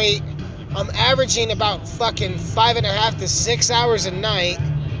straight. I'm averaging about fucking 5.5 to 6 hours a night.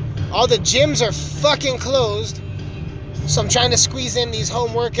 All the gyms are fucking closed. So I'm trying to squeeze in these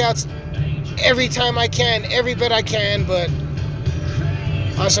home workouts every time I can, every bit I can, but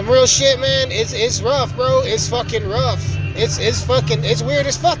on some real shit, man, it's rough, bro. It's fucking rough. It's weird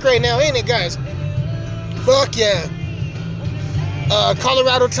as fuck right now, ain't it, guys? Fuck yeah.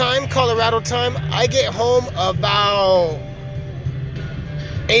 Colorado time. I get home about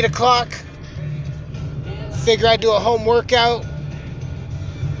 8 o'clock. Figure I do a home workout.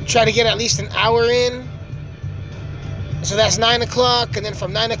 Try to get at least an hour in. So that's 9 o'clock, and then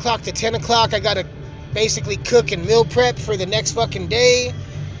from 9 o'clock to 10 o'clock, I gotta basically cook and meal prep for the next fucking day.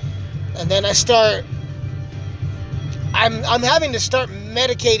 And then I start... I'm having to start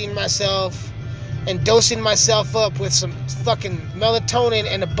medicating myself and dosing myself up with some fucking melatonin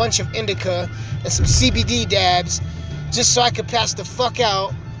and a bunch of indica and some CBD dabs just so I could pass the fuck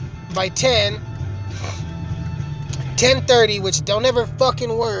out by 10:30, which don't ever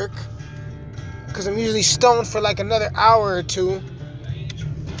fucking work because I'm usually stoned for like another hour or two.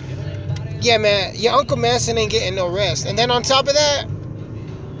 Yeah, man, your Uncle Manson ain't getting no rest. And then on top of that,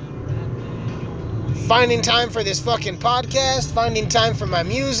 finding time for this fucking podcast, finding time for my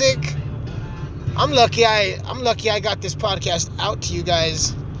music. I'm lucky I got this podcast out to you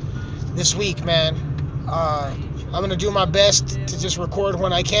guys this week, man. I'm gonna do my best to just record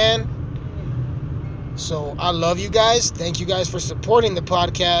when I can. So I love you guys. Thank you guys for supporting the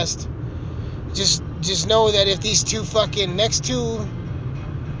podcast. Just know that if these next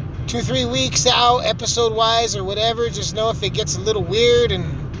 2-3 weeks out, episode wise or whatever, just know if it gets a little weird and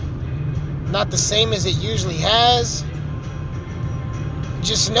not the same as it usually has,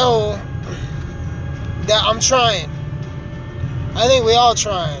 just know that I'm trying. I think we all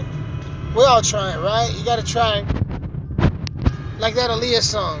trying. We're all trying, right? You gotta try. Like that Aaliyah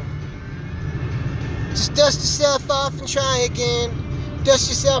song. Just dust yourself off and try again. Dust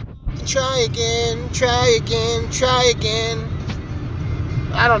yourself off and try again. Try again. Try again.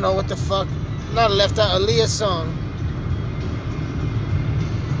 I don't know what the fuck. Not left out Aaliyah song.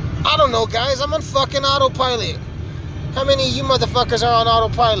 I don't know, guys. I'm on fucking autopilot. How many of you motherfuckers are on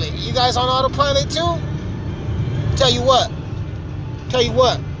autopilot? You guys on autopilot too? Tell you what.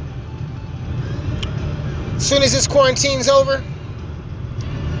 As soon as this quarantine's over,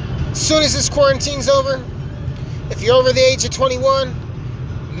 if you're over the age of 21,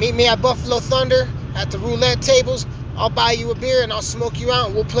 meet me at Buffalo Thunder at the roulette tables. I'll buy you a beer and I'll smoke you out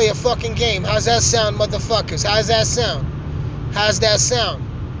and we'll play a fucking game. How's that sound, motherfuckers? How's that sound? Does that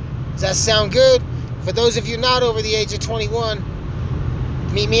sound good? For those of you not over the age of 21,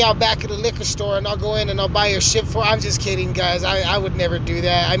 meet me out back at the liquor store and I'll go in and I'll buy your shit for... I'm just kidding, guys. I would never do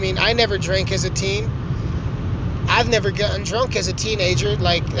that. I mean, I never drank as a teen. I've never gotten drunk as a teenager.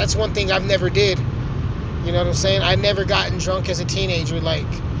 Like, that's one thing I've never did. You know what I'm saying? I never gotten drunk as a teenager. Like,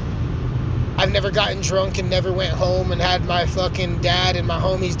 I've never gotten drunk and never went home and had my fucking dad and my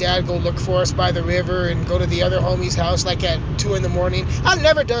homie's dad go look for us by the river and go to the other homie's house like at 2 in the morning. I've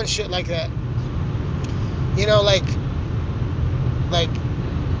never done shit like that. You know, like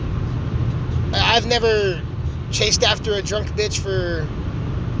I've never chased after a drunk bitch for...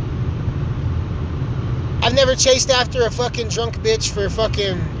 I've never chased after a fucking drunk bitch for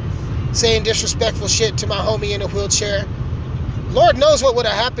fucking saying disrespectful shit to my homie in a wheelchair. Lord knows what would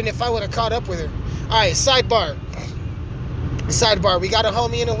have happened if I would have caught up with her. Alright, sidebar. We got a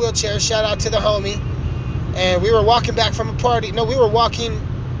homie in a wheelchair. Shout out to the homie. And we were walking back from a party. No, we were walking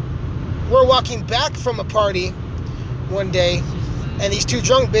back from a party one day. And these 2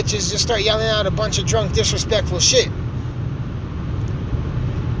 drunk bitches just start yelling out a bunch of drunk, disrespectful shit.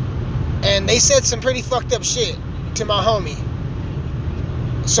 And they said some pretty fucked up shit to my homie.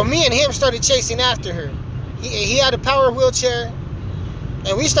 So me and him started chasing after her. He had a power wheelchair.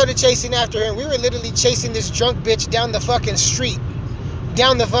 And we started chasing after her. And we were literally chasing this drunk bitch down the fucking street.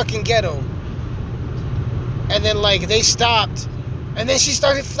 Down the fucking ghetto. And then, like, they stopped. And then she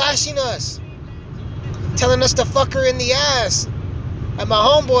started flashing us. Telling us to fuck her in the ass. And my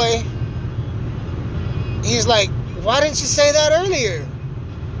homeboy, he's like, why didn't you say that earlier?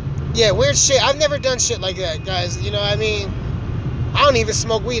 Yeah, weird shit. I've never done shit like that, guys. You know what I mean? I don't even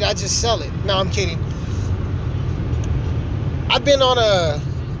smoke weed. I just sell it. No, I'm kidding. I've been on a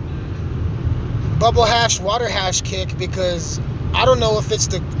bubble hash, water hash kick because I don't know if it's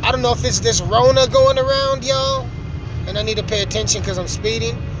this Rona going around, y'all. And I need to pay attention because I'm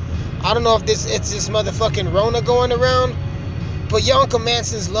speeding. I don't know if it's this motherfucking Rona going around. But your Uncle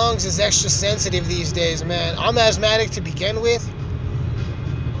Manson's lungs is extra sensitive these days, man. I'm asthmatic to begin with.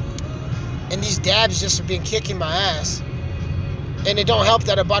 And these dabs just have been kicking my ass. And it don't help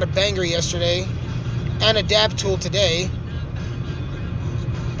that I bought a banger yesterday. And a dab tool today.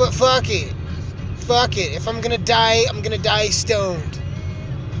 But fuck it. Fuck it. If I'm gonna die stoned.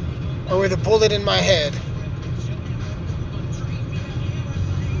 Or with a bullet in my head.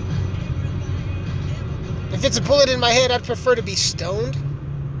 If it's a bullet in my head, I'd prefer to be stoned.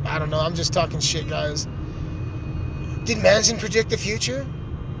 I don't know, I'm just talking shit, guys. Did Manson predict the future?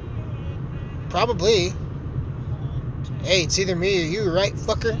 Probably. Hey, it's either me or you, right,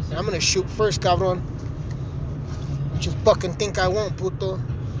 fucker? And I'm gonna shoot first, cabrón. What you fucking think I won't, puto?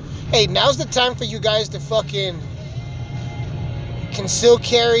 Hey, now's the time for you guys to fucking conceal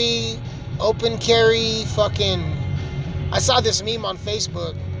carry, open carry, fucking... I saw this meme on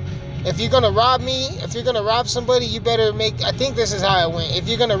Facebook. If you're gonna rob me, if you're gonna rob somebody, you better make... I think this is how it went. If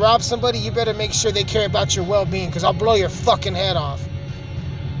you're gonna rob somebody, you better make sure they care about your well-being, because I'll blow your fucking head off.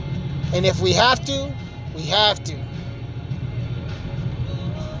 And if we have to, we have to.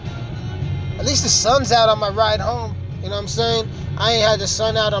 At least the sun's out on my ride home. You know what I'm saying? I ain't had the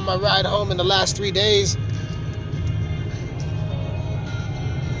sun out on my ride home in the last 3 days.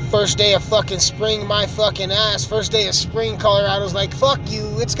 First day of fucking spring, my fucking ass. First day of spring, Colorado's like, fuck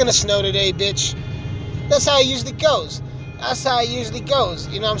you, it's gonna snow today, bitch. That's how it usually goes. That's how it usually goes.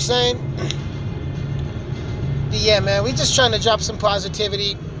 You know what I'm saying? But yeah, man, we just trying to drop some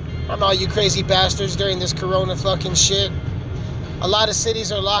positivity on all you crazy bastards during this corona fucking shit. A lot of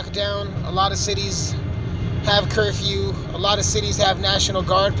cities are locked down. A lot of cities have curfew. A lot of cities have National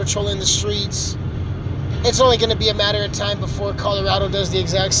Guard patrolling the streets. It's only going to be a matter of time before Colorado does the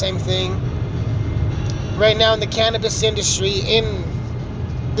exact same thing. Right now in the cannabis industry, in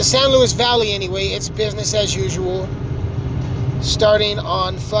the San Luis Valley anyway, it's business as usual. Starting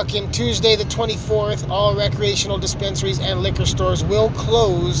on fucking Tuesday the 24th, all recreational dispensaries and liquor stores will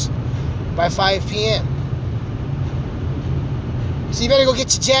close by 5 p.m. So you better go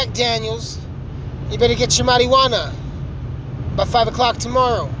get your Jack Daniels. You better get your marijuana by 5 o'clock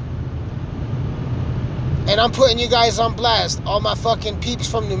tomorrow. And I'm putting you guys on blast. All my fucking peeps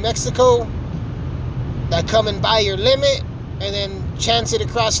from New Mexico that come and buy your limit and then chance it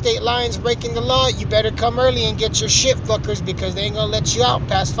across state lines breaking the law, you better come early and get your shit, fuckers, because they ain't gonna let you out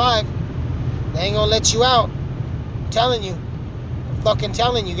past 5. They ain't gonna let you out. I'm telling you. I'm fucking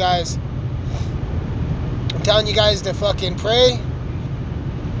telling you guys. I'm telling you guys to fucking pray.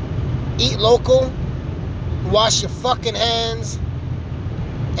 Eat local. Wash your fucking hands.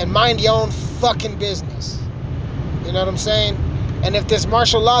 And mind your own fucking business. You know what I'm saying? And if this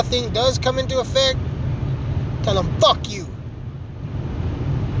martial law thing does come into effect, tell them, fuck you.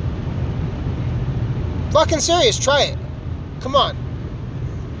 Fucking serious, try it. Come on.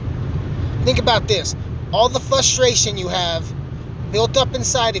 Think about this. All the frustration you have built up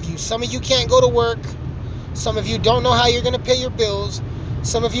inside of you. Some of you can't go to work. Some of you don't know how you're going to pay your bills.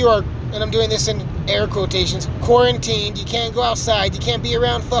 Some of you are and I'm doing this in air quotations, quarantined. You can't go outside. You can't be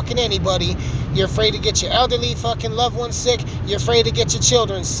around fucking anybody. You're afraid to get your elderly fucking loved ones sick. You're afraid to get your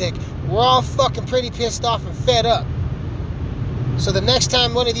children sick. We're all fucking pretty pissed off and fed up. So the next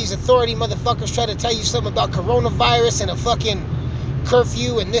time one of these authority motherfuckers try to tell you something about coronavirus and a fucking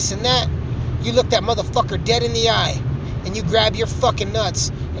curfew and this and that, you look that motherfucker dead in the eye and you grab your fucking nuts.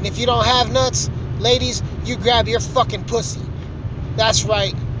 And if you don't have nuts, ladies, you grab your fucking pussy. That's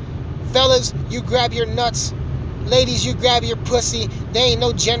right. Fellas, you grab your nuts. Ladies, you grab your pussy. There ain't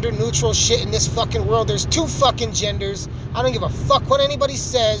no gender neutral shit in this fucking world. There's 2 fucking genders. I don't give a fuck what anybody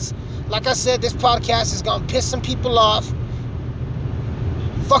says. Like I said, this podcast is gonna piss some people off.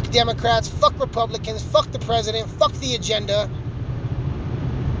 Fuck Democrats, fuck Republicans, fuck the president, fuck the agenda.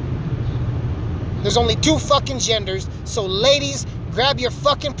 There's only 2 fucking genders. So ladies, grab your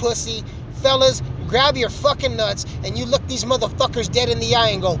fucking pussy. Fellas, grab your fucking nuts. And you look these motherfuckers dead in the eye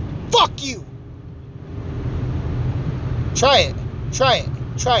and go, fuck you. Try it. Try it.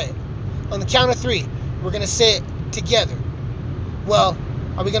 Try it. On the count of 3, we're going to say it together. Well,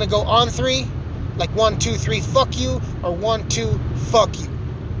 are we going to go on 3? Like 1, 2, 3, fuck you? Or 1, 2, fuck you?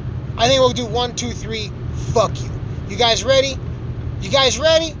 I think we'll do 1, 2, 3, fuck you. You guys ready? You guys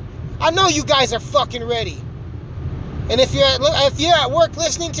ready? I know you guys are fucking ready. And if you're at work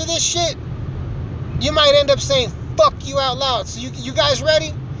listening to this shit, you might end up saying fuck you out loud. So you guys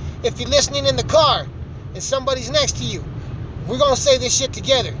ready? If you're listening in the car and somebody's next to you, we're going to say this shit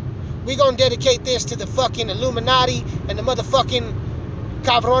together. We're going to dedicate this to the fucking Illuminati and the motherfucking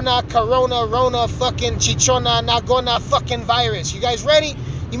Cabrona, Corona, Rona, fucking Chichona, Nagona fucking virus. You guys ready?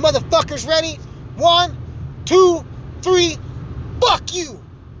 You motherfuckers ready? 1, 2, 3, fuck you.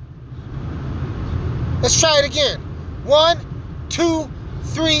 Let's try it again. 1, 2,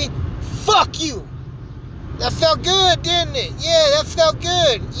 3, fuck you. That felt good, didn't it? Yeah, that felt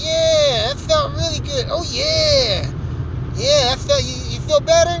good. Yeah, that felt really good. Oh, yeah. Yeah, that felt, you feel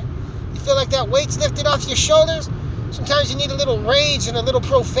better? You feel like that weight's lifted off your shoulders? Sometimes you need a little rage and a little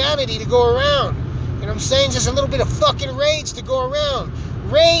profanity to go around. You know what I'm saying? Just a little bit of fucking rage to go around.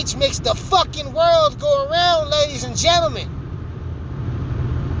 Rage makes the fucking world go around, ladies and gentlemen.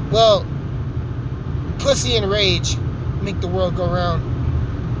 Well, pussy and rage make the world go around.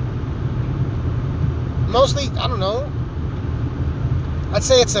 Mostly, I don't know. I'd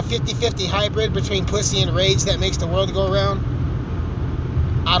say it's a 50-50 hybrid between pussy and rage that makes the world go around.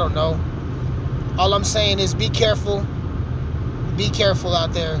 I don't know. All I'm saying is be careful. Be careful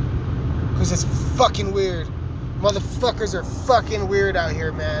out there. Because it's fucking weird. Motherfuckers are fucking weird out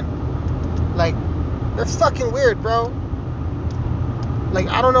here, man. Like, they're fucking weird, bro. Like,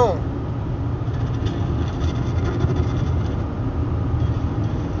 I don't know.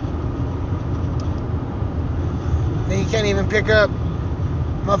 Then you can't even pick up,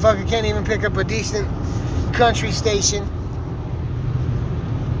 motherfucker can't even pick up a decent country station.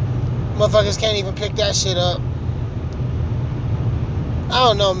 Motherfuckers can't even pick that shit up. I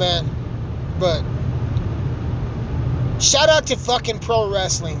don't know, man. But shout out to fucking pro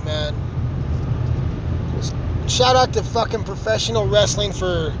wrestling, man. Shout out to fucking professional wrestling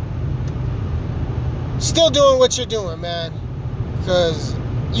for still doing what you're doing, man. Because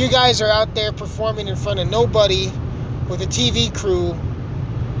you guys are out there performing in front of nobody with a TV crew,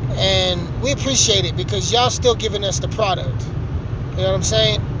 and we appreciate it because y'all still giving us the product. You know what I'm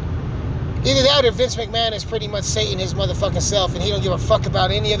saying? Either that or Vince McMahon is pretty much Satan his motherfucking self, and he don't give a fuck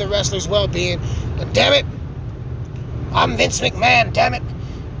about any other wrestler's well-being. And damn it, I'm Vince McMahon, damn it.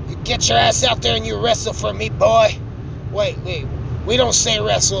 You get your ass out there and you wrestle for me, boy. Wait, we don't say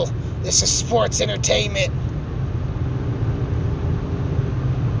wrestle. This is sports entertainment.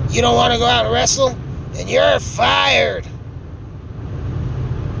 You don't want to go out and wrestle? Then you're fired.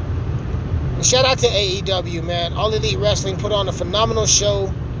 And shout out to AEW, man. All Elite Wrestling put on a phenomenal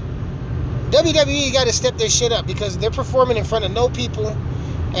show. WWE got to step their shit up because they're performing in front of no people,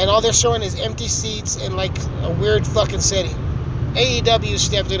 and all they're showing is empty seats and like a weird fucking setting. AEW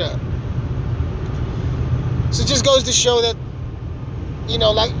stepped it up. So it just goes to show that, you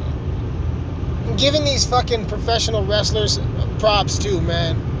know, like, giving these fucking professional wrestlers props too,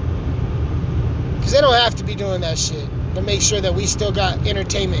 man. Because they don't have to be doing that shit to make sure that we still got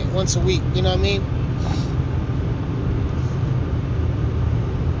entertainment once a week. You know what I mean?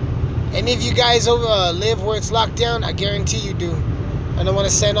 And if you guys live where it's locked down, I guarantee you do. And I want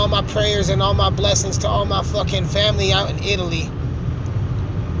to send all my prayers and all my blessings to all my fucking family out in Italy.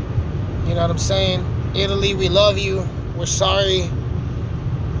 You know what I'm saying? Italy, we love you. We're sorry.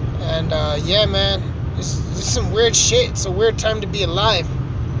 And yeah, man. This is some weird shit. It's a weird time to be alive.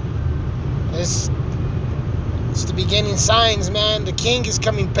 It's the beginning signs, man. The king is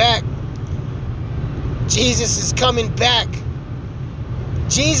coming back. Jesus is coming back.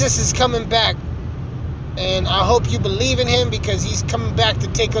 Jesus is coming back. And I hope you believe in him, because he's coming back to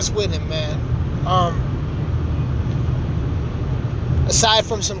take us with him, man. Aside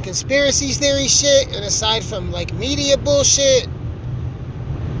from some conspiracy theory shit, and aside from like media bullshit,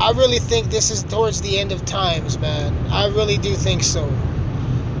 I really think this is towards the end of times, man. I really do think so.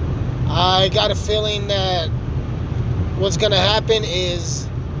 I got a feeling that what's gonna happen is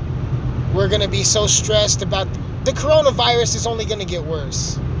we're gonna be so stressed about the coronavirus is only gonna get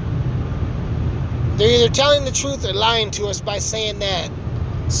worse. They're either telling the truth or lying to us by saying that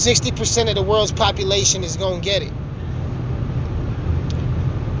 60% of the world's population is gonna get it.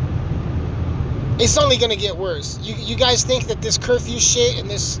 It's only gonna get worse. You guys think that this curfew shit and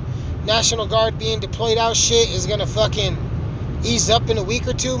this National Guard being deployed out shit is gonna fucking ease up in a week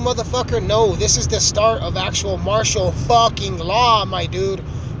or two, motherfucker? No, this is the start of actual martial fucking law, my dude.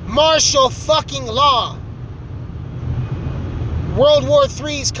 Martial fucking law. World War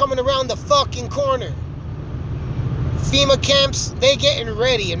III is coming around the fucking corner. FEMA camps, they getting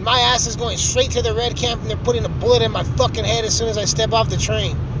ready, and my ass is going straight to the red camp, and they're putting a bullet in my fucking head as soon as I step off the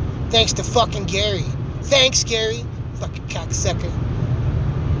train. Thanks to fucking Gary. Thanks, Gary. Fucking cocksucker.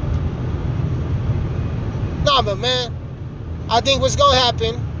 Nah, but man, I think what's gonna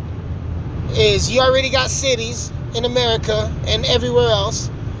happen is you already got cities in America and everywhere else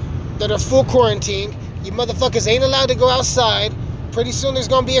that are full quarantine. You motherfuckers ain't allowed to go outside. Pretty soon there's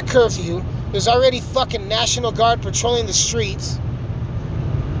gonna be a curfew. There's already fucking National Guard patrolling the streets.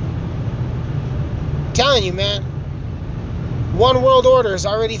 I'm telling you, man. One world order is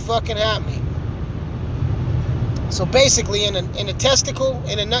already fucking happening. So basically, in a testicle,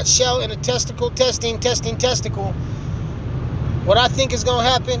 in a nutshell, in a testicle, testing, testicle, what I think is gonna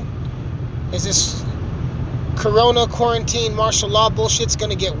happen is this corona quarantine martial law bullshit's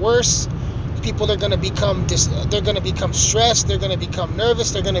gonna get worse. People are gonna become they're gonna become stressed, they're gonna become nervous,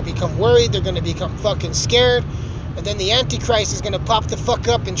 they're gonna become worried, they're gonna become fucking scared, and then the Antichrist is gonna pop the fuck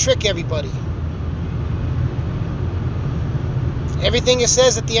up and trick everybody. Everything it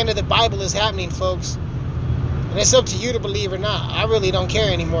says at the end of the Bible is happening, folks. And it's up to you to believe or not. I really don't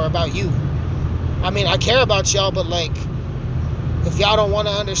care anymore about you. I mean, I care about y'all, but like, if y'all don't want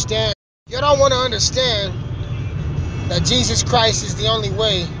to understand, that Jesus Christ is the only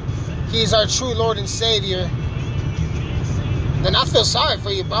way, he is our true Lord and Savior, then I feel sorry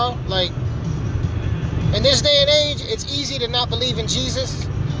for you, bro. Like, in this day and age, it's easy to not believe in Jesus.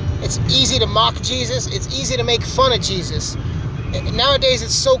 It's easy to mock Jesus. It's easy to make fun of Jesus. Nowadays,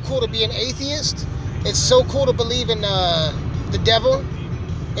 it's so cool to be an atheist. It's so cool to believe in the devil.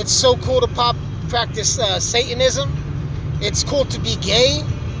 It's so cool to practice Satanism. It's cool to be gay.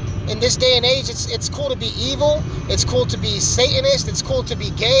 In this day and age, it's cool to be evil. It's cool to be Satanist. It's cool to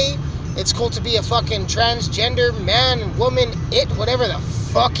be gay. It's cool to be a fucking transgender man, woman, whatever the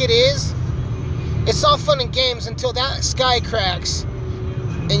fuck it is. It's all fun and games until that sky cracks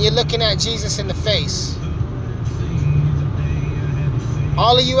and you're looking at Jesus in the face.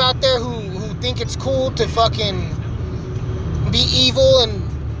 All of you out there who think it's cool to fucking be evil and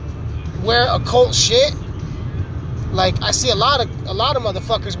wear occult shit, like I see a lot of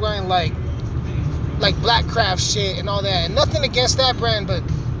motherfuckers wearing like Black Craft shit and all that, and nothing against that brand, but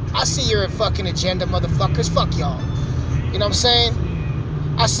I see your fucking agenda, motherfuckers. Fuck y'all. You know what I'm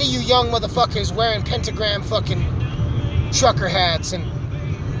saying? I see you young motherfuckers wearing pentagram fucking trucker hats and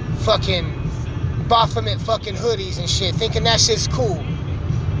fucking Baphomet fucking hoodies and shit, thinking that shit's cool.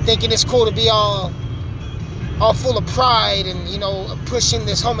 Thinking it's cool to be all full of pride and, you know, pushing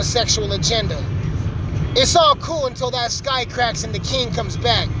this homosexual agenda. It's all cool until that sky cracks and the king comes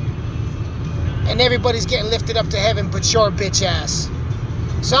back. And everybody's getting lifted up to heaven but your bitch ass.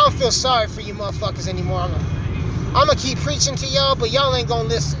 So I don't feel sorry for you motherfuckers anymore. I'm gonna keep preaching to y'all, but y'all ain't gonna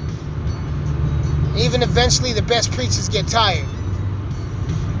listen. Even eventually the best preachers get tired.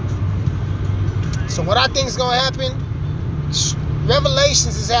 So what I think is gonna happen,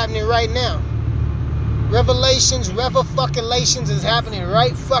 Revelations is happening right now. Revelations is happening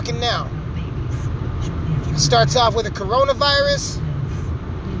right fucking now. It starts off with a coronavirus.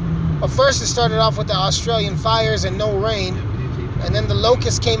 Well, first it started off with the Australian fires and no rain. And then the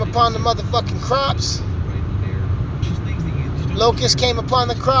locusts came upon the motherfucking crops. Locusts came upon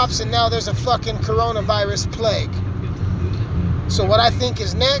the crops, and now there's a fucking coronavirus plague. So what I think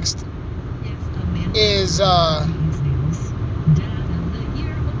is next is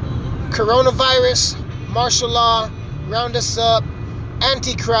coronavirus, martial law, round us up,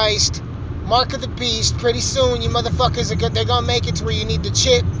 Antichrist, mark of the beast. Pretty soon you motherfuckers they're gonna make it to where you need the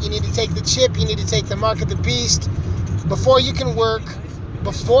chip. You need to take the chip, you need to take the mark of the beast before you can work,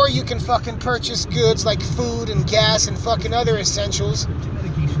 before you can fucking purchase goods like food and gas and fucking other essentials.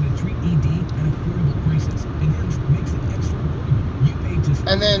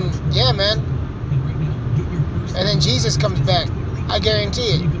 And then, yeah, man. And then Jesus comes back. I guarantee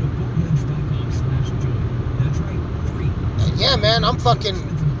it. Yeah, man, I'm fucking...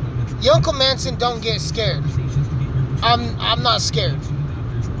 Uncle Manson don't get scared. I'm not scared.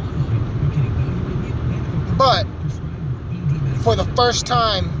 But for the first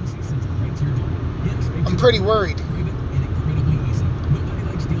time, I'm pretty worried.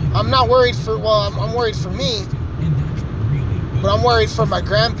 I'm not worried for, well, I'm worried for me, but I'm worried for my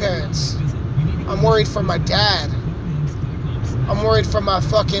grandparents. I'm worried for my dad. I'm worried for my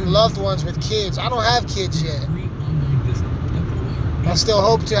fucking loved ones with kids. I don't have kids yet. I still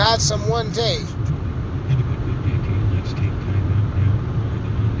hope to have some one day.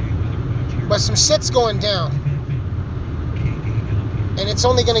 But some shit's going down. And it's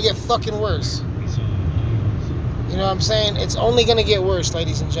only gonna get fucking worse. You know what I'm saying? It's only gonna get worse,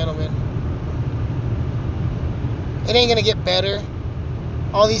 ladies and gentlemen. It ain't gonna get better.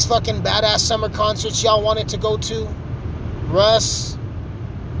 All these fucking badass summer concerts y'all wanted to go to. Russ,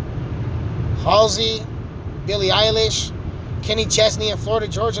 Halsey, Billie Eilish, Kenny Chesney and Florida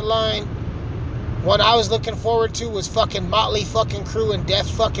Georgia Line. One I was looking forward to was fucking Motley fucking Crue and Def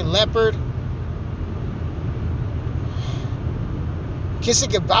fucking Leppard. Kiss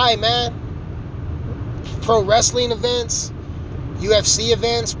it goodbye, man. Pro wrestling events, UFC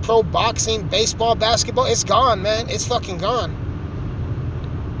events, pro boxing, baseball, basketball. It's gone, man. It's fucking gone.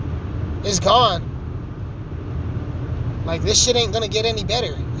 It's gone. Like, this shit ain't gonna get any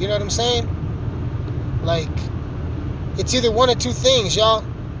better. You know what I'm saying? Like, it's either one of two things, y'all.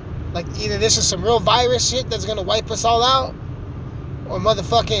 Like, either this is some real virus shit that's gonna wipe us all out, or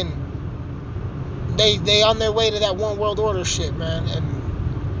motherfucking they on their way to that one world order shit, man. And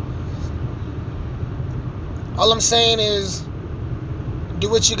all I'm saying is, do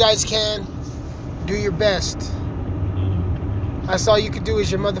what you guys can. Do your best. That's all you can do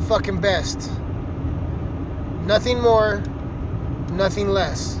is your motherfucking best. Nothing more, nothing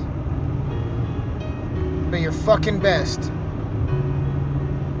less. But your fucking best.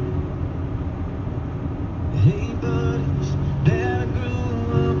 Hey buddies that I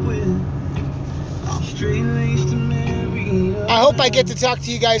grew up with, all straight-laced and married. I hope I get to talk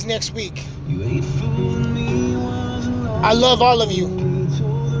to you guys next week. You ain't fooling me, was alone. I love all of you.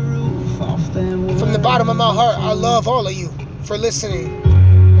 From the bottom of my heart, I love all of you for listening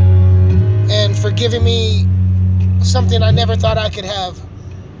and for giving me something I never thought I could have,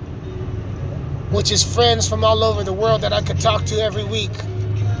 which is friends from all over the world that I could talk to every week.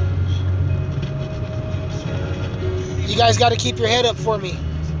 You guys got to keep your head up for me,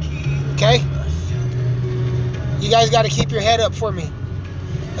 okay? You guys got to keep your head up for me,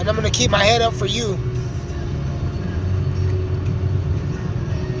 and I'm going to keep my head up for you.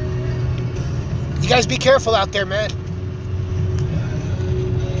 You guys be careful out there, man.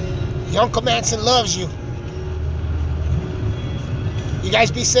 Your Uncle Manson loves you. You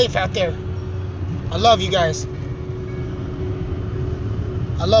guys be safe out there. I love you guys.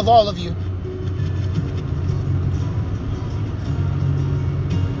 I love all of you.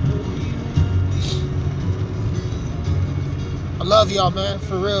 I love y'all, man,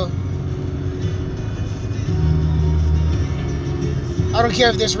 for real. I don't care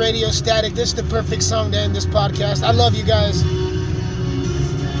if this radio's static. This is the perfect song to end this podcast. I love you guys.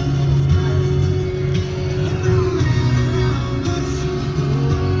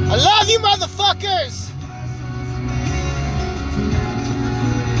 I love you, motherfuckers!